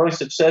was some early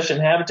succession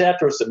habitat,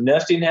 there was some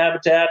nesting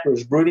habitat, there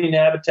was brooding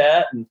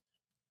habitat, and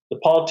the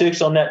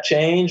politics on that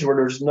changed where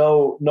there's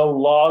no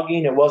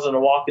logging. It wasn't a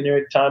walking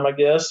area at the time, I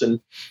guess.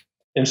 And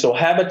so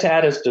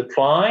habitat has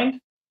declined.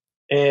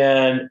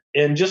 And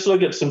just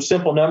look at some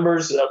simple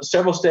numbers.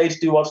 Several states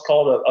do what's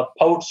called a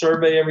POTE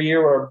survey every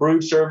year, or a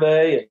brood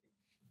survey. And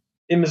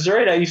in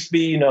Missouri, that used to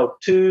be,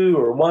 2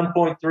 or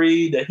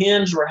 1.3. The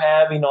hens were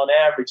having, on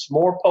average,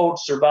 more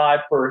poults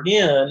survive per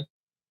hen.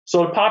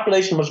 So the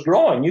population was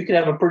growing. You could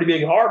have a pretty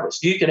big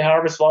harvest. You could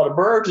harvest a lot of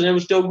birds, and it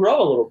would still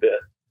grow a little bit.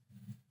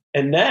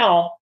 And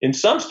now, in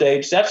some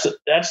states, that's a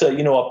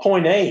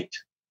 0.8,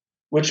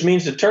 which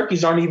means the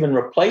turkeys aren't even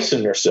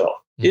replacing themselves.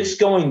 It's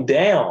going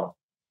down.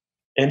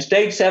 And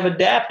states have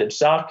adapted.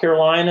 South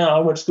Carolina, I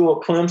went to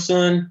school at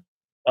Clemson.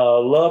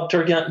 Loved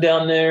turkey hunting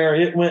down there.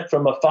 It went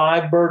from a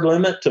 5-bird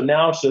limit to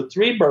now it's a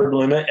 3-bird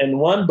limit and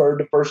 1 bird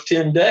the first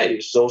 10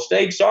 days. So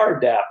states are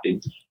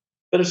adapting,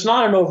 but it's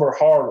not an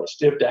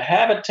overharvest. If the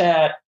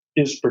habitat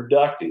is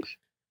productive,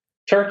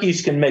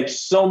 turkeys can make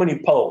so many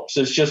poults.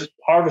 It's just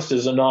harvest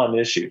is a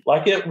non-issue.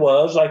 Like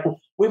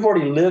we've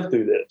already lived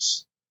through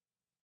this,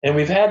 and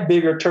we've had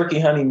bigger turkey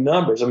hunting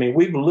numbers. I mean,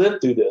 we've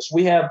lived through this.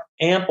 We have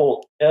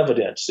ample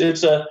evidence.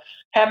 It's a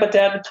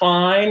habitat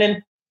decline,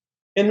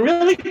 and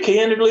really,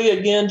 candidly,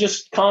 again,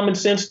 just common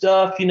sense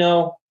stuff,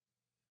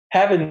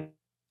 having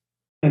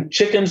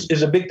chickens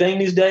is a big thing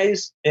these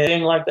days,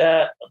 and like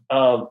that.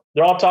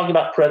 They're all talking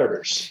about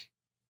predators.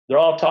 They're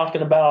all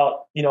talking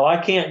about, I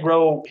can't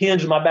grow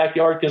hens in my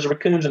backyard because the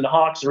raccoons and the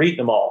hawks are eating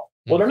them all.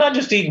 Well, they're not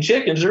just eating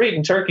chickens, they're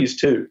eating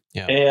turkeys too.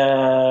 Yeah.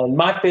 And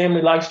my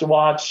family likes to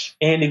watch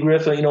Andy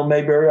Griffith,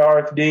 Mayberry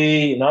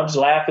RFD, and I was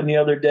laughing the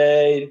other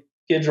day.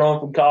 Kids are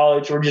home from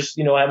college, we're just,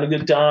 having a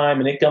good time,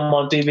 and they come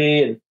on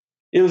TV, and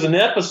it was an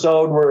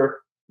episode where,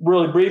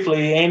 really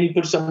briefly, Andy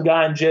put some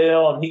guy in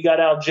jail, and he got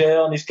out of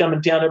jail, and he's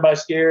coming down,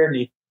 everybody's scared,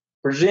 and he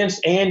presents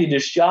Andy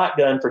this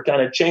shotgun for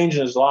kind of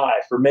changing his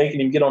life, for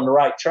making him get on the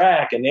right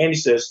track. And Andy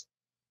says,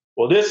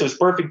 well, this is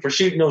perfect for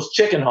shooting those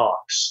chicken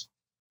hawks,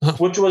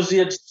 which was the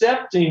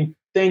accepting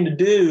thing to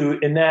do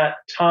in that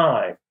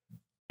time.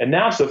 And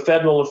now it's a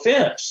federal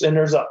offense. And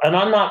and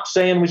I'm not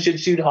saying we should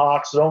shoot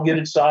hawks, so don't get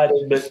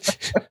excited, but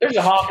there's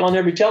a hawk on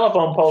every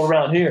telephone pole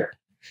around here.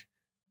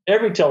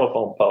 Every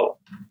telephone pole.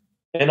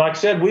 And like I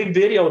said, we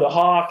videoed a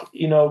hawk,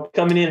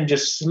 coming in and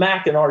just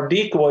smacking our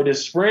decoy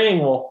this spring.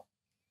 Well,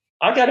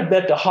 I got to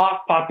bet the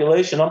hawk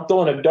population, I'm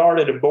throwing a dart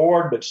at a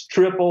board, but it's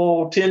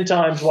 10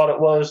 times what it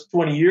was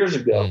 20 years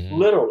ago,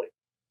 literally.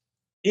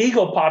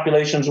 Eagle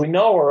populations we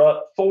know are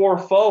up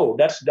 4-fold.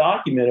 That's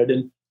documented.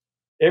 And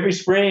every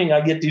spring,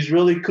 I get these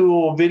really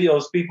cool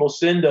videos people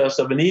send us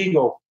of an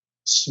eagle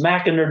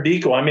smacking their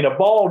decoy. I mean, a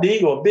bald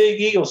eagle, a big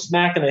eagle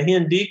smacking a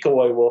hen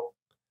decoy. Well,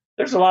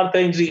 there's a lot of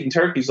things eating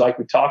turkeys, like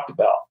we talked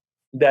about,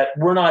 that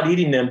we're not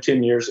eating them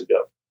 10 years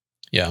ago.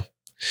 Yeah.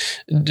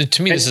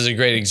 To me, this is a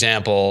great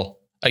example.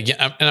 Again,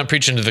 and I'm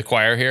preaching to the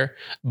choir here,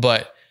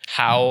 but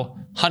how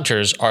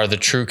hunters are the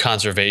true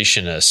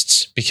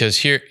conservationists, because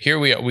here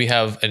we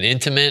have an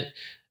intimate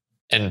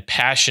and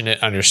passionate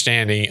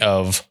understanding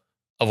of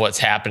what's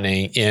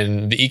happening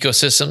in the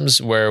ecosystems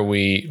where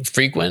we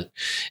frequent,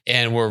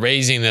 and we're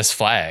raising this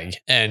flag.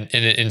 And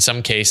in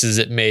some cases,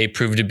 it may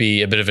prove to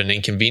be a bit of an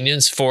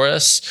inconvenience for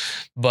us,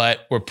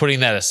 but we're putting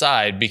that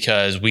aside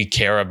because we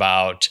care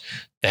about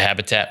the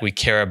habitat, we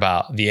care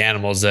about the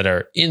animals that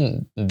are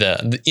in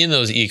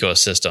those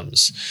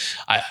ecosystems.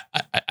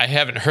 I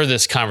haven't heard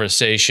this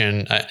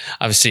conversation.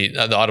 Obviously,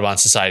 the Audubon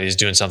Society is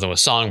doing something with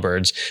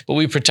songbirds, but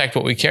we protect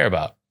what we care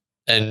about.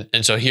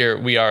 And so here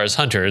we are as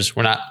hunters.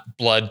 We're not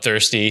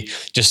bloodthirsty.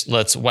 Just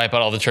let's wipe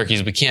out all the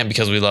turkeys we can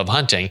because we love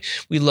hunting.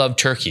 We love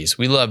turkeys.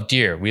 We love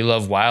deer. We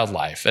love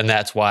wildlife. And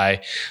that's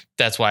why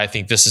I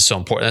think this is so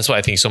important. That's why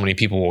I think so many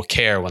people will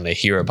care when they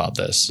hear about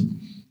this.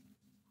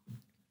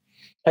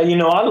 Hey,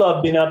 I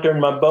love being out there in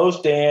my bow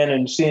stand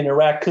and seeing a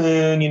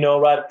raccoon,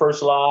 right at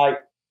first light,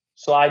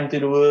 sliding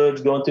through the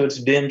woods, going through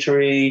its den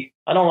tree.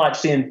 I don't like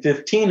seeing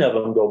 15 of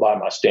them go by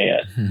my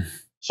stand. Mm-hmm.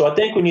 So I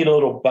think we need a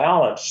little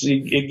balance.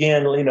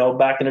 Again,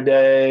 back in the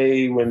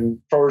day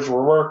when furs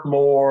were worth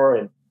more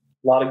and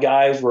a lot of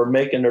guys were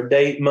making their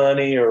date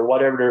money or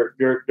whatever,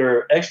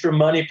 their extra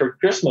money for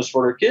Christmas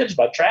for their kids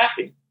by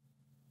trapping.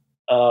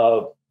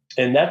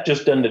 And that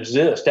just doesn't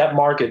exist. That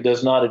market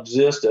does not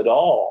exist at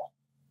all.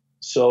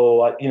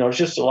 So, it's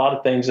just a lot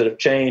of things that have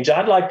changed.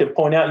 I'd like to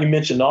point out, you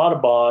mentioned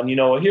Audubon,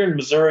 here in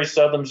Missouri,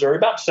 southern Missouri,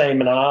 about the same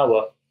in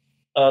Iowa.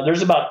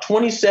 There's about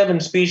 27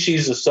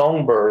 species of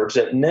songbirds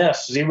that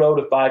nest 0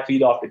 to 5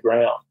 feet off the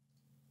ground.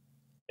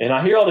 And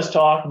I hear all this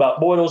talk about,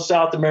 boy, those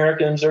South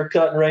Americans, they're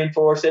cutting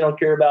rainforests. They don't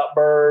care about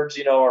birds,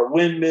 or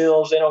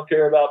windmills. They don't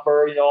care about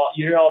birds.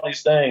 You hear all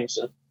these things.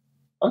 And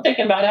I'm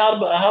thinking about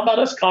how about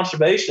us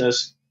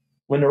conservationists,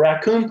 when the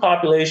raccoon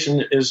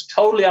population is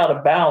totally out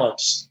of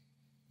balance,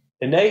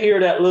 and they hear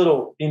that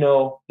little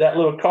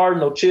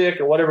cardinal chick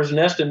or whatever's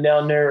nesting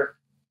down there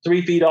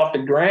 3 feet off the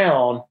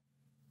ground,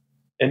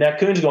 and that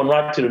coon's going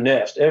right to the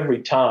nest every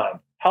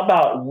time. How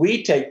about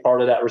we take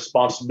part of that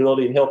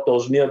responsibility and help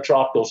those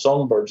neotropical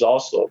songbirds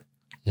also?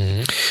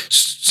 Mm-hmm.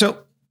 So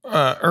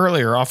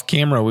earlier off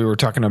camera, we were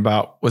talking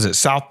about, was it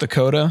South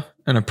Dakota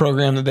and a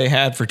program that they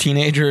had for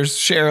teenagers?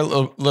 Share a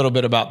little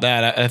bit about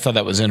that. I thought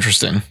that was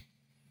interesting.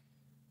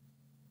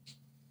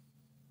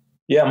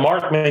 Yeah,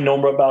 Mark may know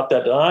more about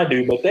that than I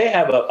do, but they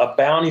have a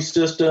bounty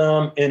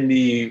system in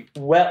the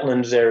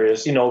wetlands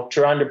areas,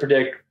 trying to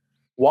protect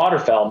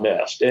waterfowl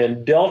nest.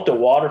 And Delta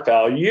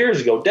waterfowl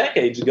years ago,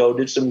 decades ago,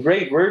 did some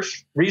great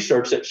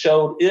research that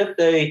showed if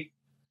they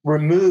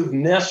removed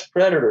nest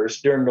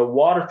predators during the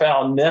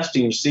waterfowl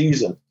nesting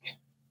season,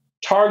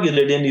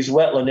 targeted in these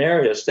wetland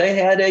areas, they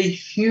had a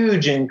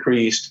huge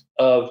increase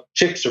of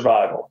chick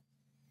survival.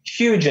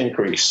 Huge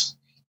increase.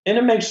 And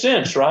it makes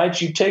sense,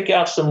 right? You take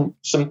out some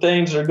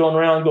things that are going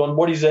around going,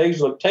 boy, these eggs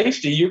look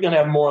tasty, you're going to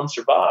have more of them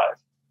survive.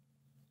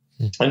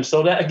 And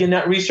so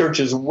that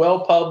research is well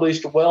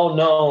published, well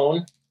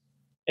known.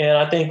 And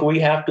I think we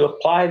have to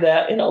apply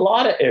that in a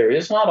lot of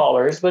areas, not all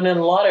areas, but in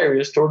a lot of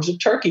areas towards the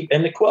turkey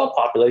and the quail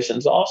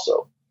populations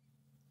also.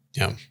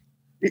 Yeah.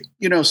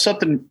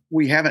 Something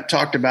we haven't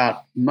talked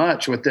about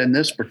much within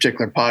this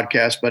particular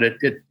podcast, but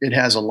it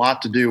has a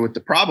lot to do with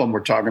the problem we're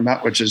talking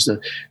about, which is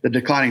the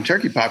declining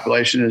turkey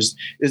population is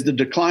the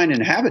decline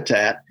in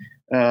habitat.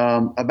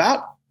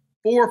 About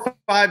 4 or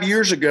 5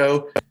 years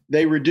ago,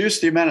 they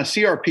reduced the amount of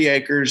CRP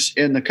acres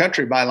in the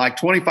country by like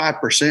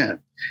 25%.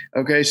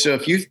 Okay, so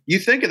if you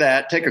think of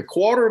that, take a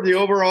quarter of the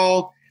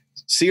overall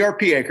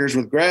CRP acres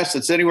with grass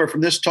that's anywhere from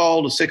this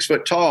tall to 6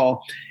 foot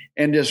tall,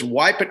 and just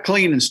wipe it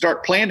clean and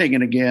start planting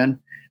it again,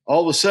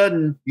 all of a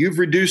sudden you've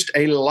reduced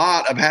a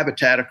lot of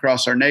habitat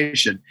across our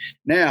nation.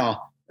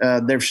 Now,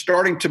 they're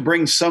starting to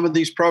bring some of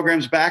these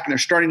programs back, and they're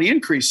starting to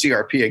increase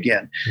CRP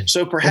again.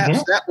 So perhaps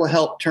that will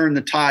help turn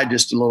the tide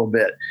just a little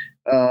bit.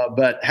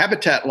 But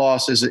habitat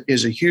loss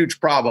is a huge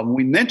problem.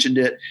 We mentioned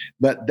it,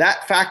 but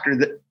that factor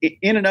that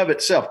in and of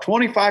itself,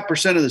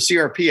 25% of the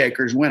CRP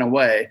acres went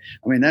away.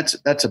 I mean, that's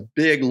a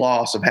big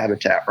loss of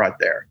habitat right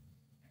there.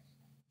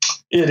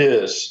 It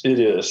is.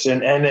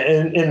 And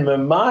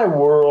in my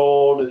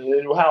world,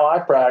 how I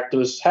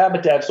practice,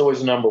 habitat's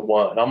always number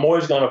one. I'm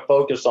always going to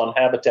focus on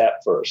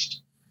habitat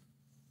first.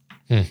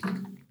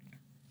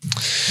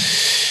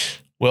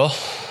 Well,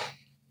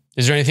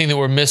 is there anything that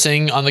we're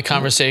missing on the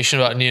conversation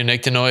about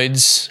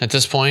neonicotinoids at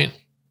this point?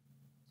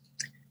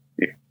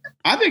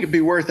 I think it'd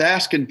be worth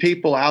asking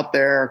people out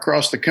there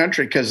across the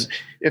country, because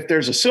if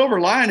there's a silver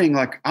lining,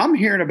 like I'm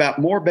hearing about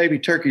more baby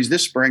turkeys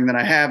this spring than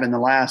I have in the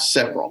last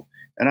several.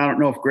 And I don't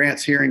know if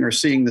Grant's hearing or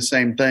seeing the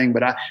same thing,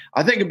 but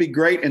I think it'd be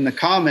great in the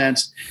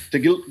comments to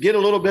get a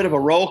little bit of a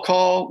roll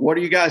call. What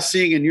are you guys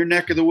seeing in your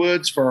neck of the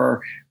woods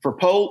for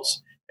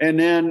poults? And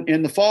then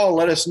in the fall,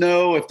 let us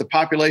know if the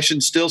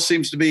population still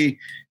seems to be,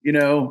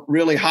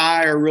 really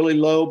high or really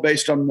low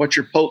based on what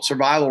your poult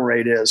survival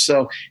rate is.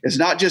 So it's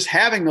not just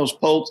having those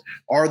poults.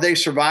 Are they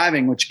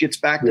surviving? Which gets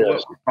back to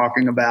what we're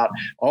talking about.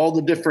 All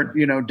the different,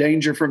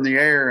 danger from the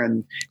air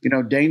and,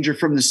 danger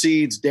from the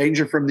seeds,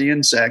 danger from the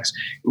insects.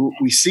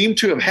 We seem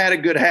to have had a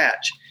good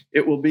hatch.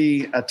 It will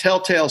be a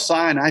telltale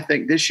sign, I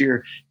think, this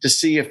year to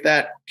see if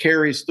that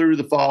carries through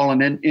the fall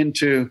and then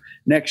into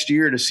next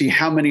year to see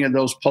how many of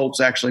those poults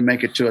actually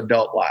make it to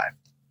adult live.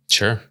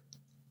 Sure.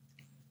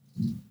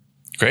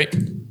 Great.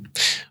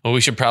 Well, we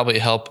should probably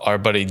help our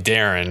buddy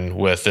Darren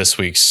with this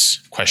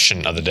week's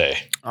question of the day.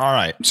 All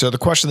right. So the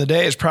question of the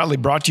day is proudly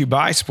brought to you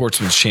by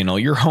Sportsman's Channel,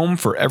 your home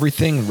for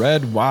everything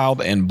red,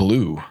 wild, and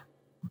blue.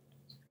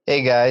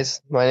 Hey,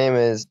 guys. My name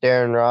is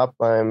Darren Ropp.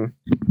 I'm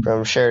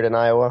from Sheridan,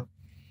 Iowa.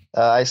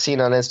 I've seen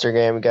on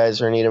Instagram you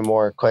guys are needing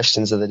more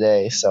questions of the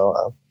day.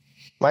 So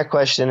my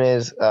question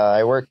is,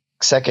 I work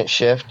second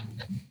shift,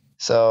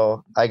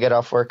 so I get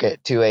off work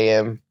at 2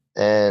 a.m.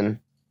 and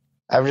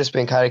I've just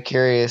been kind of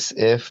curious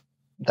if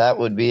that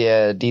would be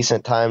a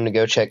decent time to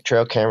go check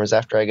trail cameras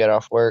after I get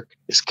off work.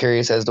 Just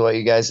curious as to what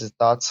you guys'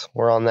 thoughts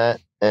were on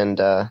that. And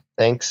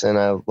thanks, and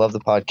I love the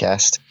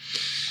podcast.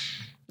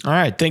 All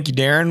right. Thank you,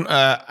 Darren.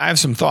 I have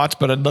some thoughts,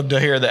 but I'd love to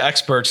hear the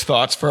experts'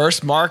 thoughts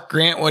first. Mark,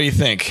 Grant, what do you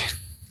think?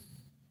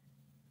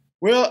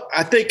 Well,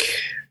 I think,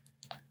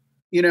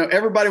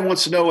 everybody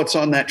wants to know what's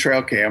on that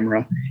trail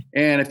camera.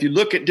 And if you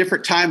look at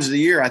different times of the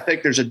year, I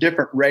think there's a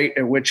different rate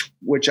at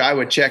which I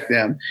would check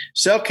them.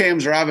 Cell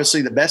cams are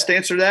obviously the best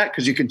answer to that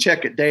because you can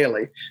check it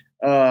daily.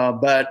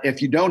 But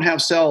if you don't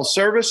have cell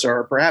service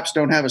or perhaps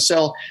don't have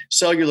a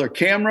cellular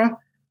camera,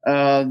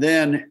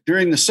 then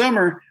during the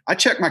summer, I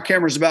check my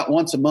cameras about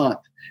once a month.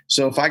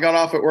 So if I got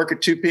off at work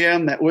at 2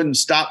 p.m., that wouldn't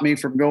stop me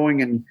from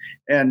going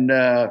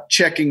and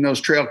checking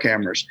those trail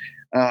cameras.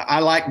 I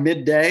like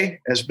midday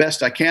as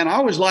best I can. I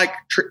always like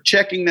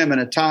checking them at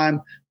a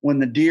time when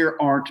the deer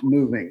aren't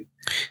moving.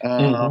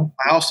 I'm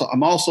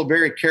also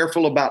very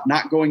careful about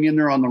not going in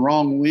there on the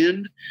wrong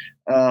wind,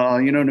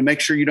 to make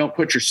sure you don't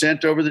put your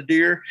scent over the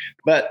deer.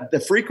 But the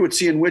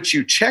frequency in which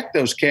you check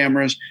those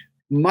cameras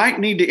might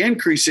need to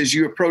increase as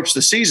you approach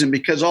the season,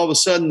 because all of a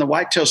sudden the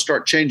whitetails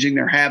start changing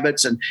their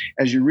habits. And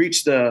as you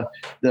reach the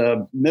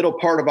middle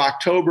part of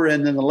October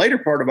and then the later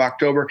part of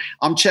October,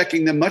 I'm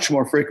checking them much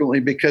more frequently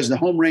because the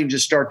home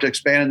ranges start to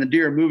expand and the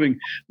deer are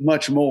moving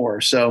much more.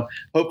 So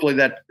hopefully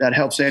that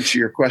helps answer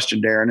your question,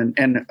 Darren.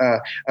 And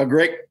a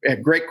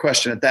great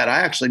question at that. I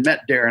actually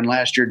met Darren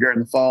last year during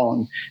the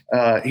fall,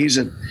 and he's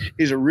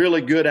a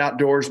really good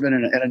outdoorsman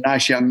and a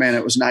nice young man.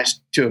 It was nice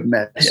to have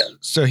met him.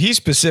 So he's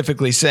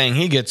specifically saying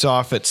he gets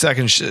off at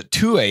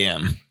 2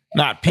 a.m.,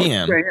 not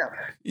p.m.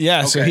 Yeah.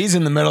 Okay. So he's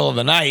in the middle of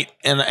the night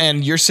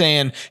and you're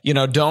saying,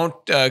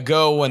 don't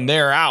go when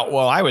they're out.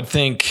 Well, I would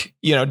think,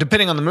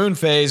 depending on the moon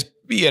phase,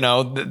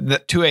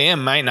 the 2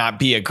 a.m. might not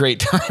be a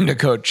great time to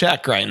go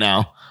check right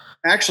now.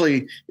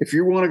 Actually, if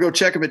you want to go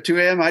check them at 2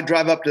 a.m., I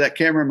drive up to that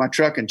camera in my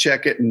truck and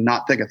check it and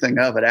not think a thing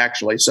of it,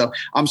 actually. So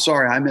I'm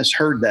sorry, I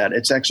misheard that.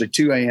 It's actually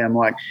 2 a.m.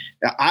 Like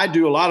I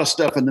do a lot of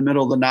stuff in the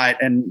middle of the night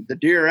and the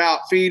deer are out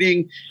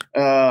feeding.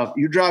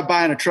 You drive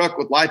by in a truck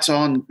with lights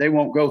on, they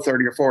won't go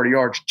 30 or 40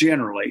 yards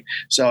generally.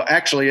 So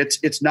actually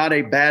it's not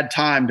a bad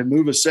time to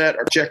move a set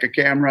or check a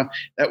camera.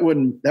 That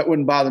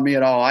wouldn't bother me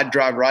at all. I'd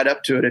drive right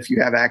up to it if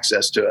you have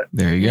access to it.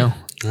 There you go.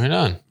 Right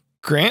on.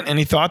 Grant,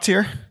 any thoughts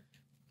here?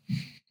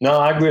 No,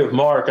 I agree with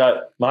Mark.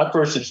 My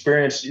first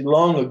experience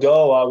long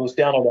ago, I was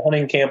down at a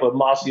hunting camp at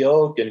Mossy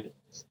Oak, and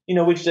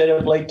we stayed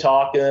up late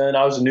talking.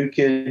 I was a new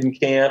kid in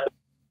camp.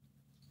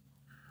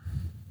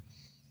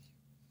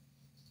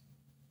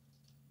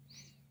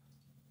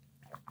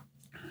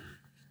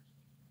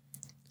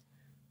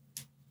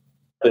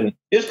 And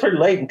it was pretty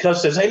late, and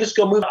Cuz says, "Hey, let's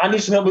go move. I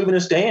need some help moving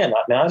a stand."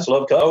 I just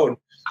love go. And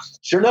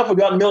sure enough, we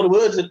got in the middle of the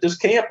woods at this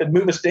camp and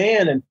move a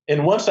stand.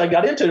 And once I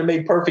got into it, it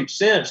made perfect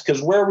sense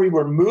because where we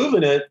were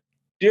moving it,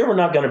 deer were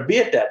not going to be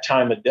at that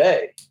time of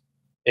day.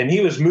 And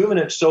he was moving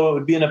it so it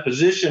would be in a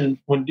position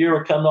when deer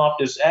were coming off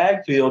this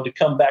ag field to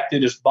come back through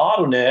this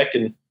bottleneck.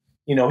 And,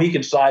 he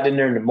could slide in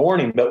there in the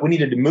morning, but we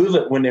needed to move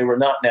it when they were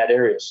not in that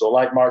area. So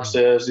like Mark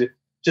says,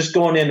 just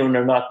going in when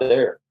they're not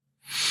there.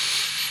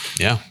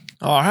 Yeah.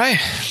 All right.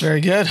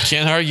 Very good.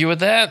 Can't argue with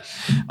that.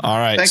 All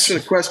right. Thanks for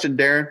the question,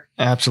 Darren.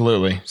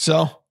 Absolutely.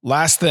 So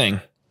last thing,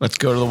 let's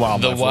go to the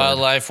wildlife. The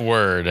wildlife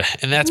word.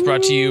 And that's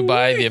brought to you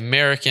by the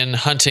American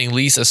Hunting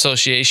Lease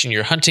Association,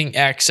 your hunting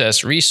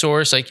access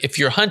resource. Like if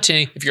you're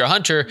a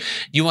hunter,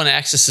 you want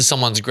access to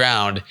someone's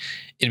ground.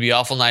 It'd be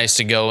awful nice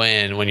to go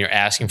in when you're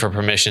asking for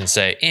permission,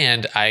 say,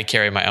 and I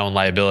carry my own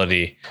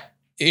liability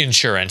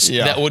insurance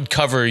that would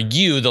cover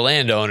you, the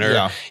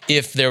landowner,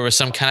 if there was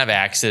some kind of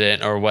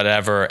accident or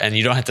whatever, and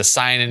you don't have to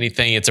sign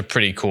anything. It's a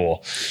pretty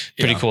cool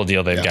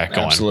deal they've got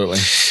going. Absolutely.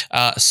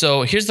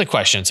 So here's the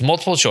question. It's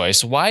multiple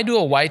choice. Why do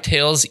a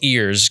whitetail's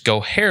ears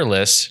go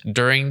hairless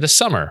during the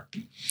summer?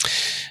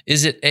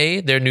 Is it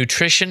A, their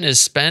nutrition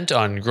is spent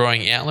on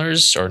growing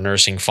antlers or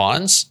nursing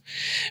fawns?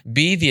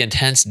 B, the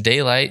intense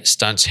daylight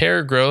stunts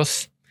hair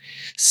growth?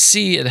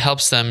 C, it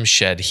helps them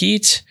shed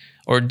heat?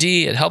 Or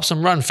D, it helps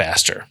them run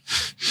faster?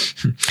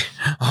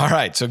 All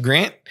right. So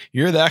Grant,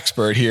 you're the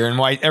expert here in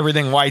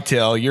everything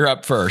whitetail. You're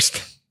up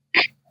first.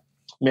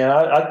 Man,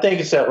 I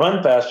think it's that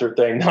run faster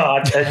thing.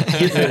 No,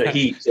 getting rid of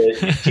heat's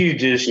a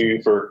huge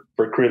issue for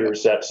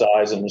critters that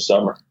size in the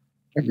summer.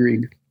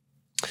 Agreed.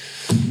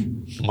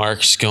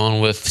 Mark's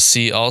going with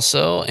C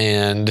also,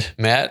 and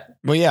Matt.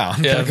 Well, yeah,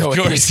 I'm gonna go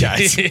with these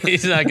guys.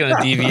 He's not going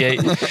to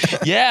deviate.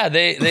 Yeah,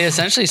 they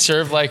essentially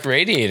serve like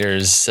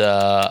radiators,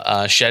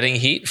 shedding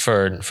heat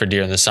for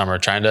deer in the summer,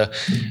 trying to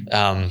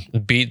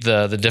beat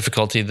the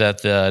difficulty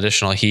that the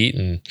additional heat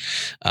and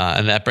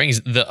that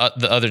brings. The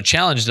other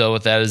challenge though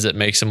with that is it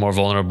makes them more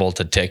vulnerable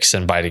to ticks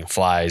and biting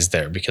flies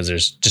there because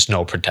there's just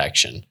no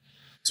protection.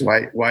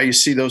 That's why you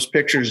see those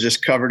pictures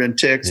just covered in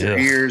ticks, their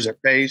ears, their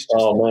face.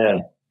 Oh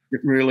man. It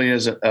really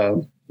is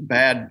a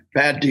bad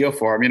deal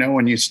for them. You know,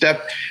 when you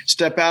step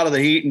out of the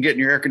heat and get in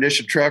your air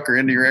conditioned truck or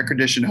into your air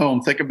conditioned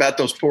home, think about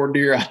those poor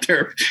deer out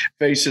there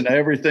facing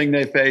everything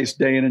they face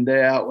day in and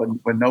day out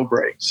with no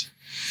breaks.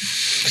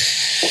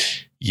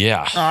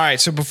 Yeah. All right.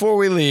 So before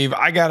we leave,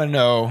 I got to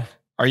know,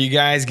 are you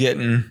guys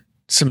getting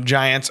some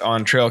giants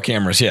on trail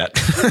cameras yet?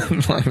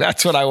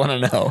 That's what I want to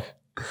know.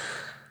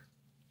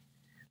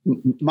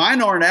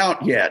 Mine aren't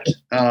out yet.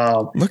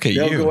 Look at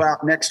they'll you. go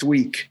out next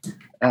week.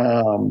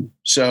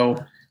 So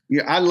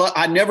yeah,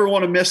 I never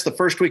want to miss the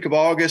first week of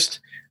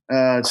August.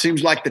 It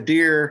seems like the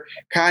deer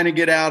kind of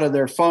get out of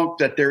their funk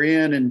that they're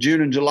in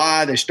June and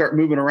July. They start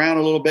moving around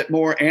a little bit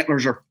more.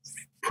 Antlers are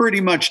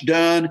pretty much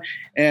done,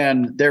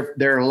 and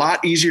they're a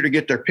lot easier to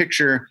get their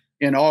picture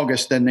in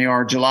August than they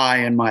are July,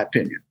 in my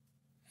opinion.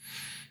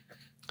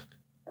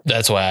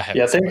 That's why I have.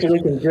 Yeah, things are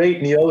looking great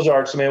in the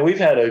Ozarks, man. We've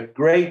had a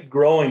great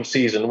growing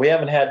season. We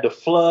haven't had the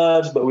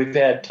floods, but we've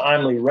had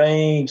timely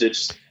rains.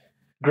 It's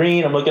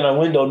green. I'm looking out the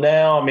window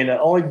now. I mean, the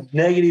only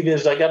negative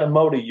is I got to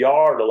mow the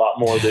yard a lot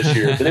more this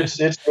year, but it's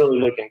really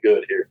looking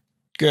good here.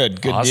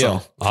 Good awesome.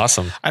 Deal.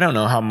 Awesome. I don't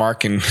know how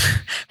Mark can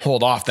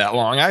hold off that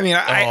long. I mean,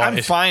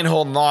 I'm fine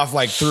holding off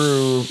like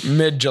through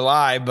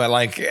mid-July, but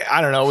like,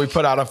 I don't know. We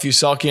put out a few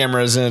cell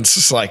cameras and it's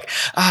just like,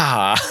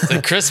 It's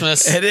like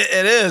Christmas. It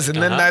is.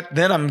 And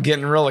then I'm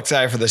getting real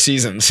excited for the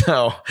season.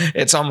 So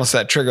it's almost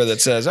that trigger that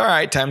says, all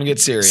right, time to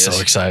get serious.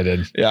 So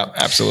excited. Yeah,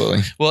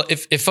 absolutely. Well,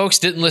 if folks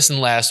didn't listen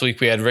last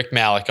week, we had Rick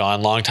Malik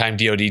on, longtime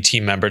DOD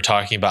team member,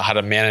 talking about how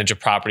to manage a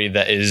property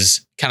that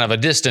is kind of a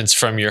distance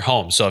from your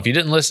home. So if you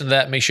didn't listen to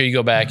that, make sure you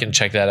go back and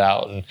check that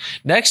out. And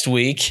next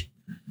week,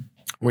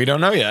 we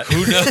don't know yet.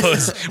 Who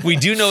knows? We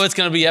do know it's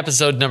going to be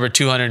episode number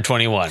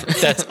 221.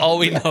 That's all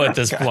we know at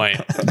this point.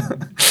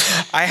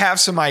 I have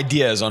some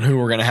ideas on who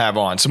we're going to have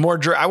on. Some more.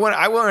 I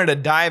wanted to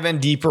dive in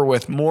deeper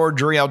with more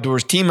Drury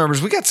Outdoors team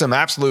members. We got some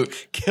absolute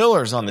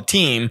killers on the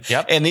team.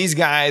 Yep. And these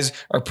guys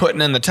are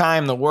putting in the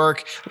time, the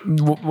work,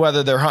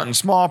 whether they're hunting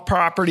small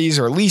properties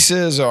or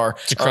leases or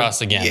it's across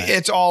the gamut.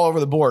 It's all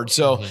over the board.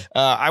 So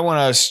I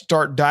want to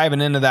start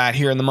diving into that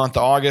here in the month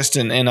of August.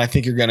 And I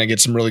think you're going to get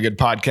some really good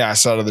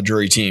podcasts out of the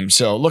Drury team.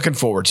 So looking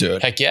forward to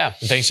it. Heck yeah.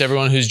 And thanks to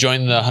everyone who's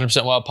joined the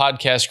 100% Wild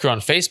podcast crew on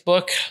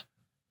Facebook.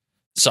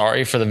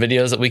 Sorry for the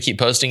videos that we keep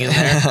posting in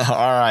there.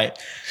 All right.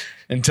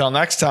 Until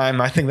next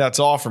time, I think that's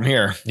all from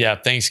here. Yeah.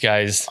 Thanks,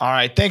 guys. All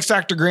right. Thanks,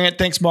 Dr. Grant.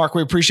 Thanks, Mark.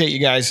 We appreciate you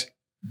guys.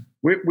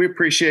 We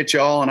appreciate you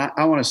all. And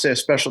I want to say a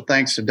special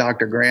thanks to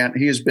Dr. Grant.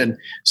 He has been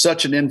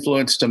such an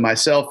influence to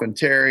myself and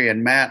Terry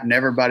and Matt and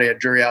everybody at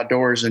Drury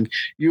Outdoors. And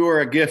you are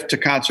a gift to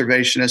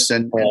conservationists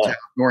and to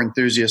outdoor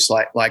enthusiasts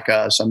like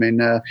us. I mean,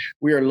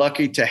 we are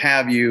lucky to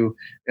have you,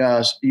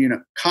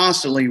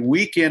 constantly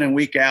week in and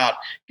week out,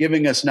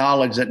 giving us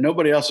knowledge that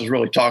nobody else is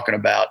really talking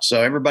about.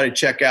 So everybody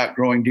check out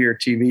Growing Deer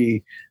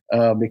TV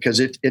because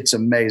it's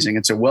amazing.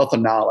 It's a wealth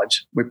of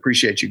knowledge. We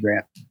appreciate you,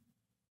 Grant.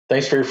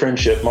 Thanks for your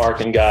friendship,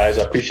 Mark and guys.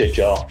 I appreciate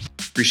y'all.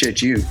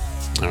 Appreciate you.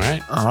 All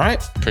right.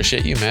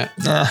 Appreciate you, Matt.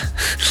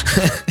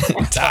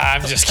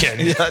 I'm just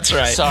kidding. Yeah, that's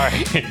right.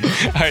 Sorry.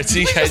 All right.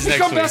 See you guys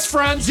next week. Best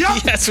friends. Yep.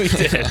 Yes, we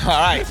did. All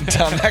right.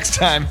 Until next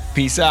time.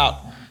 Peace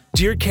out.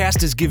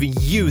 DeerCast is giving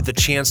you the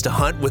chance to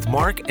hunt with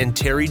Mark and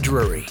Terry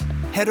Drury.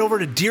 Head over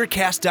to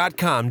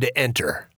deercast.com to enter.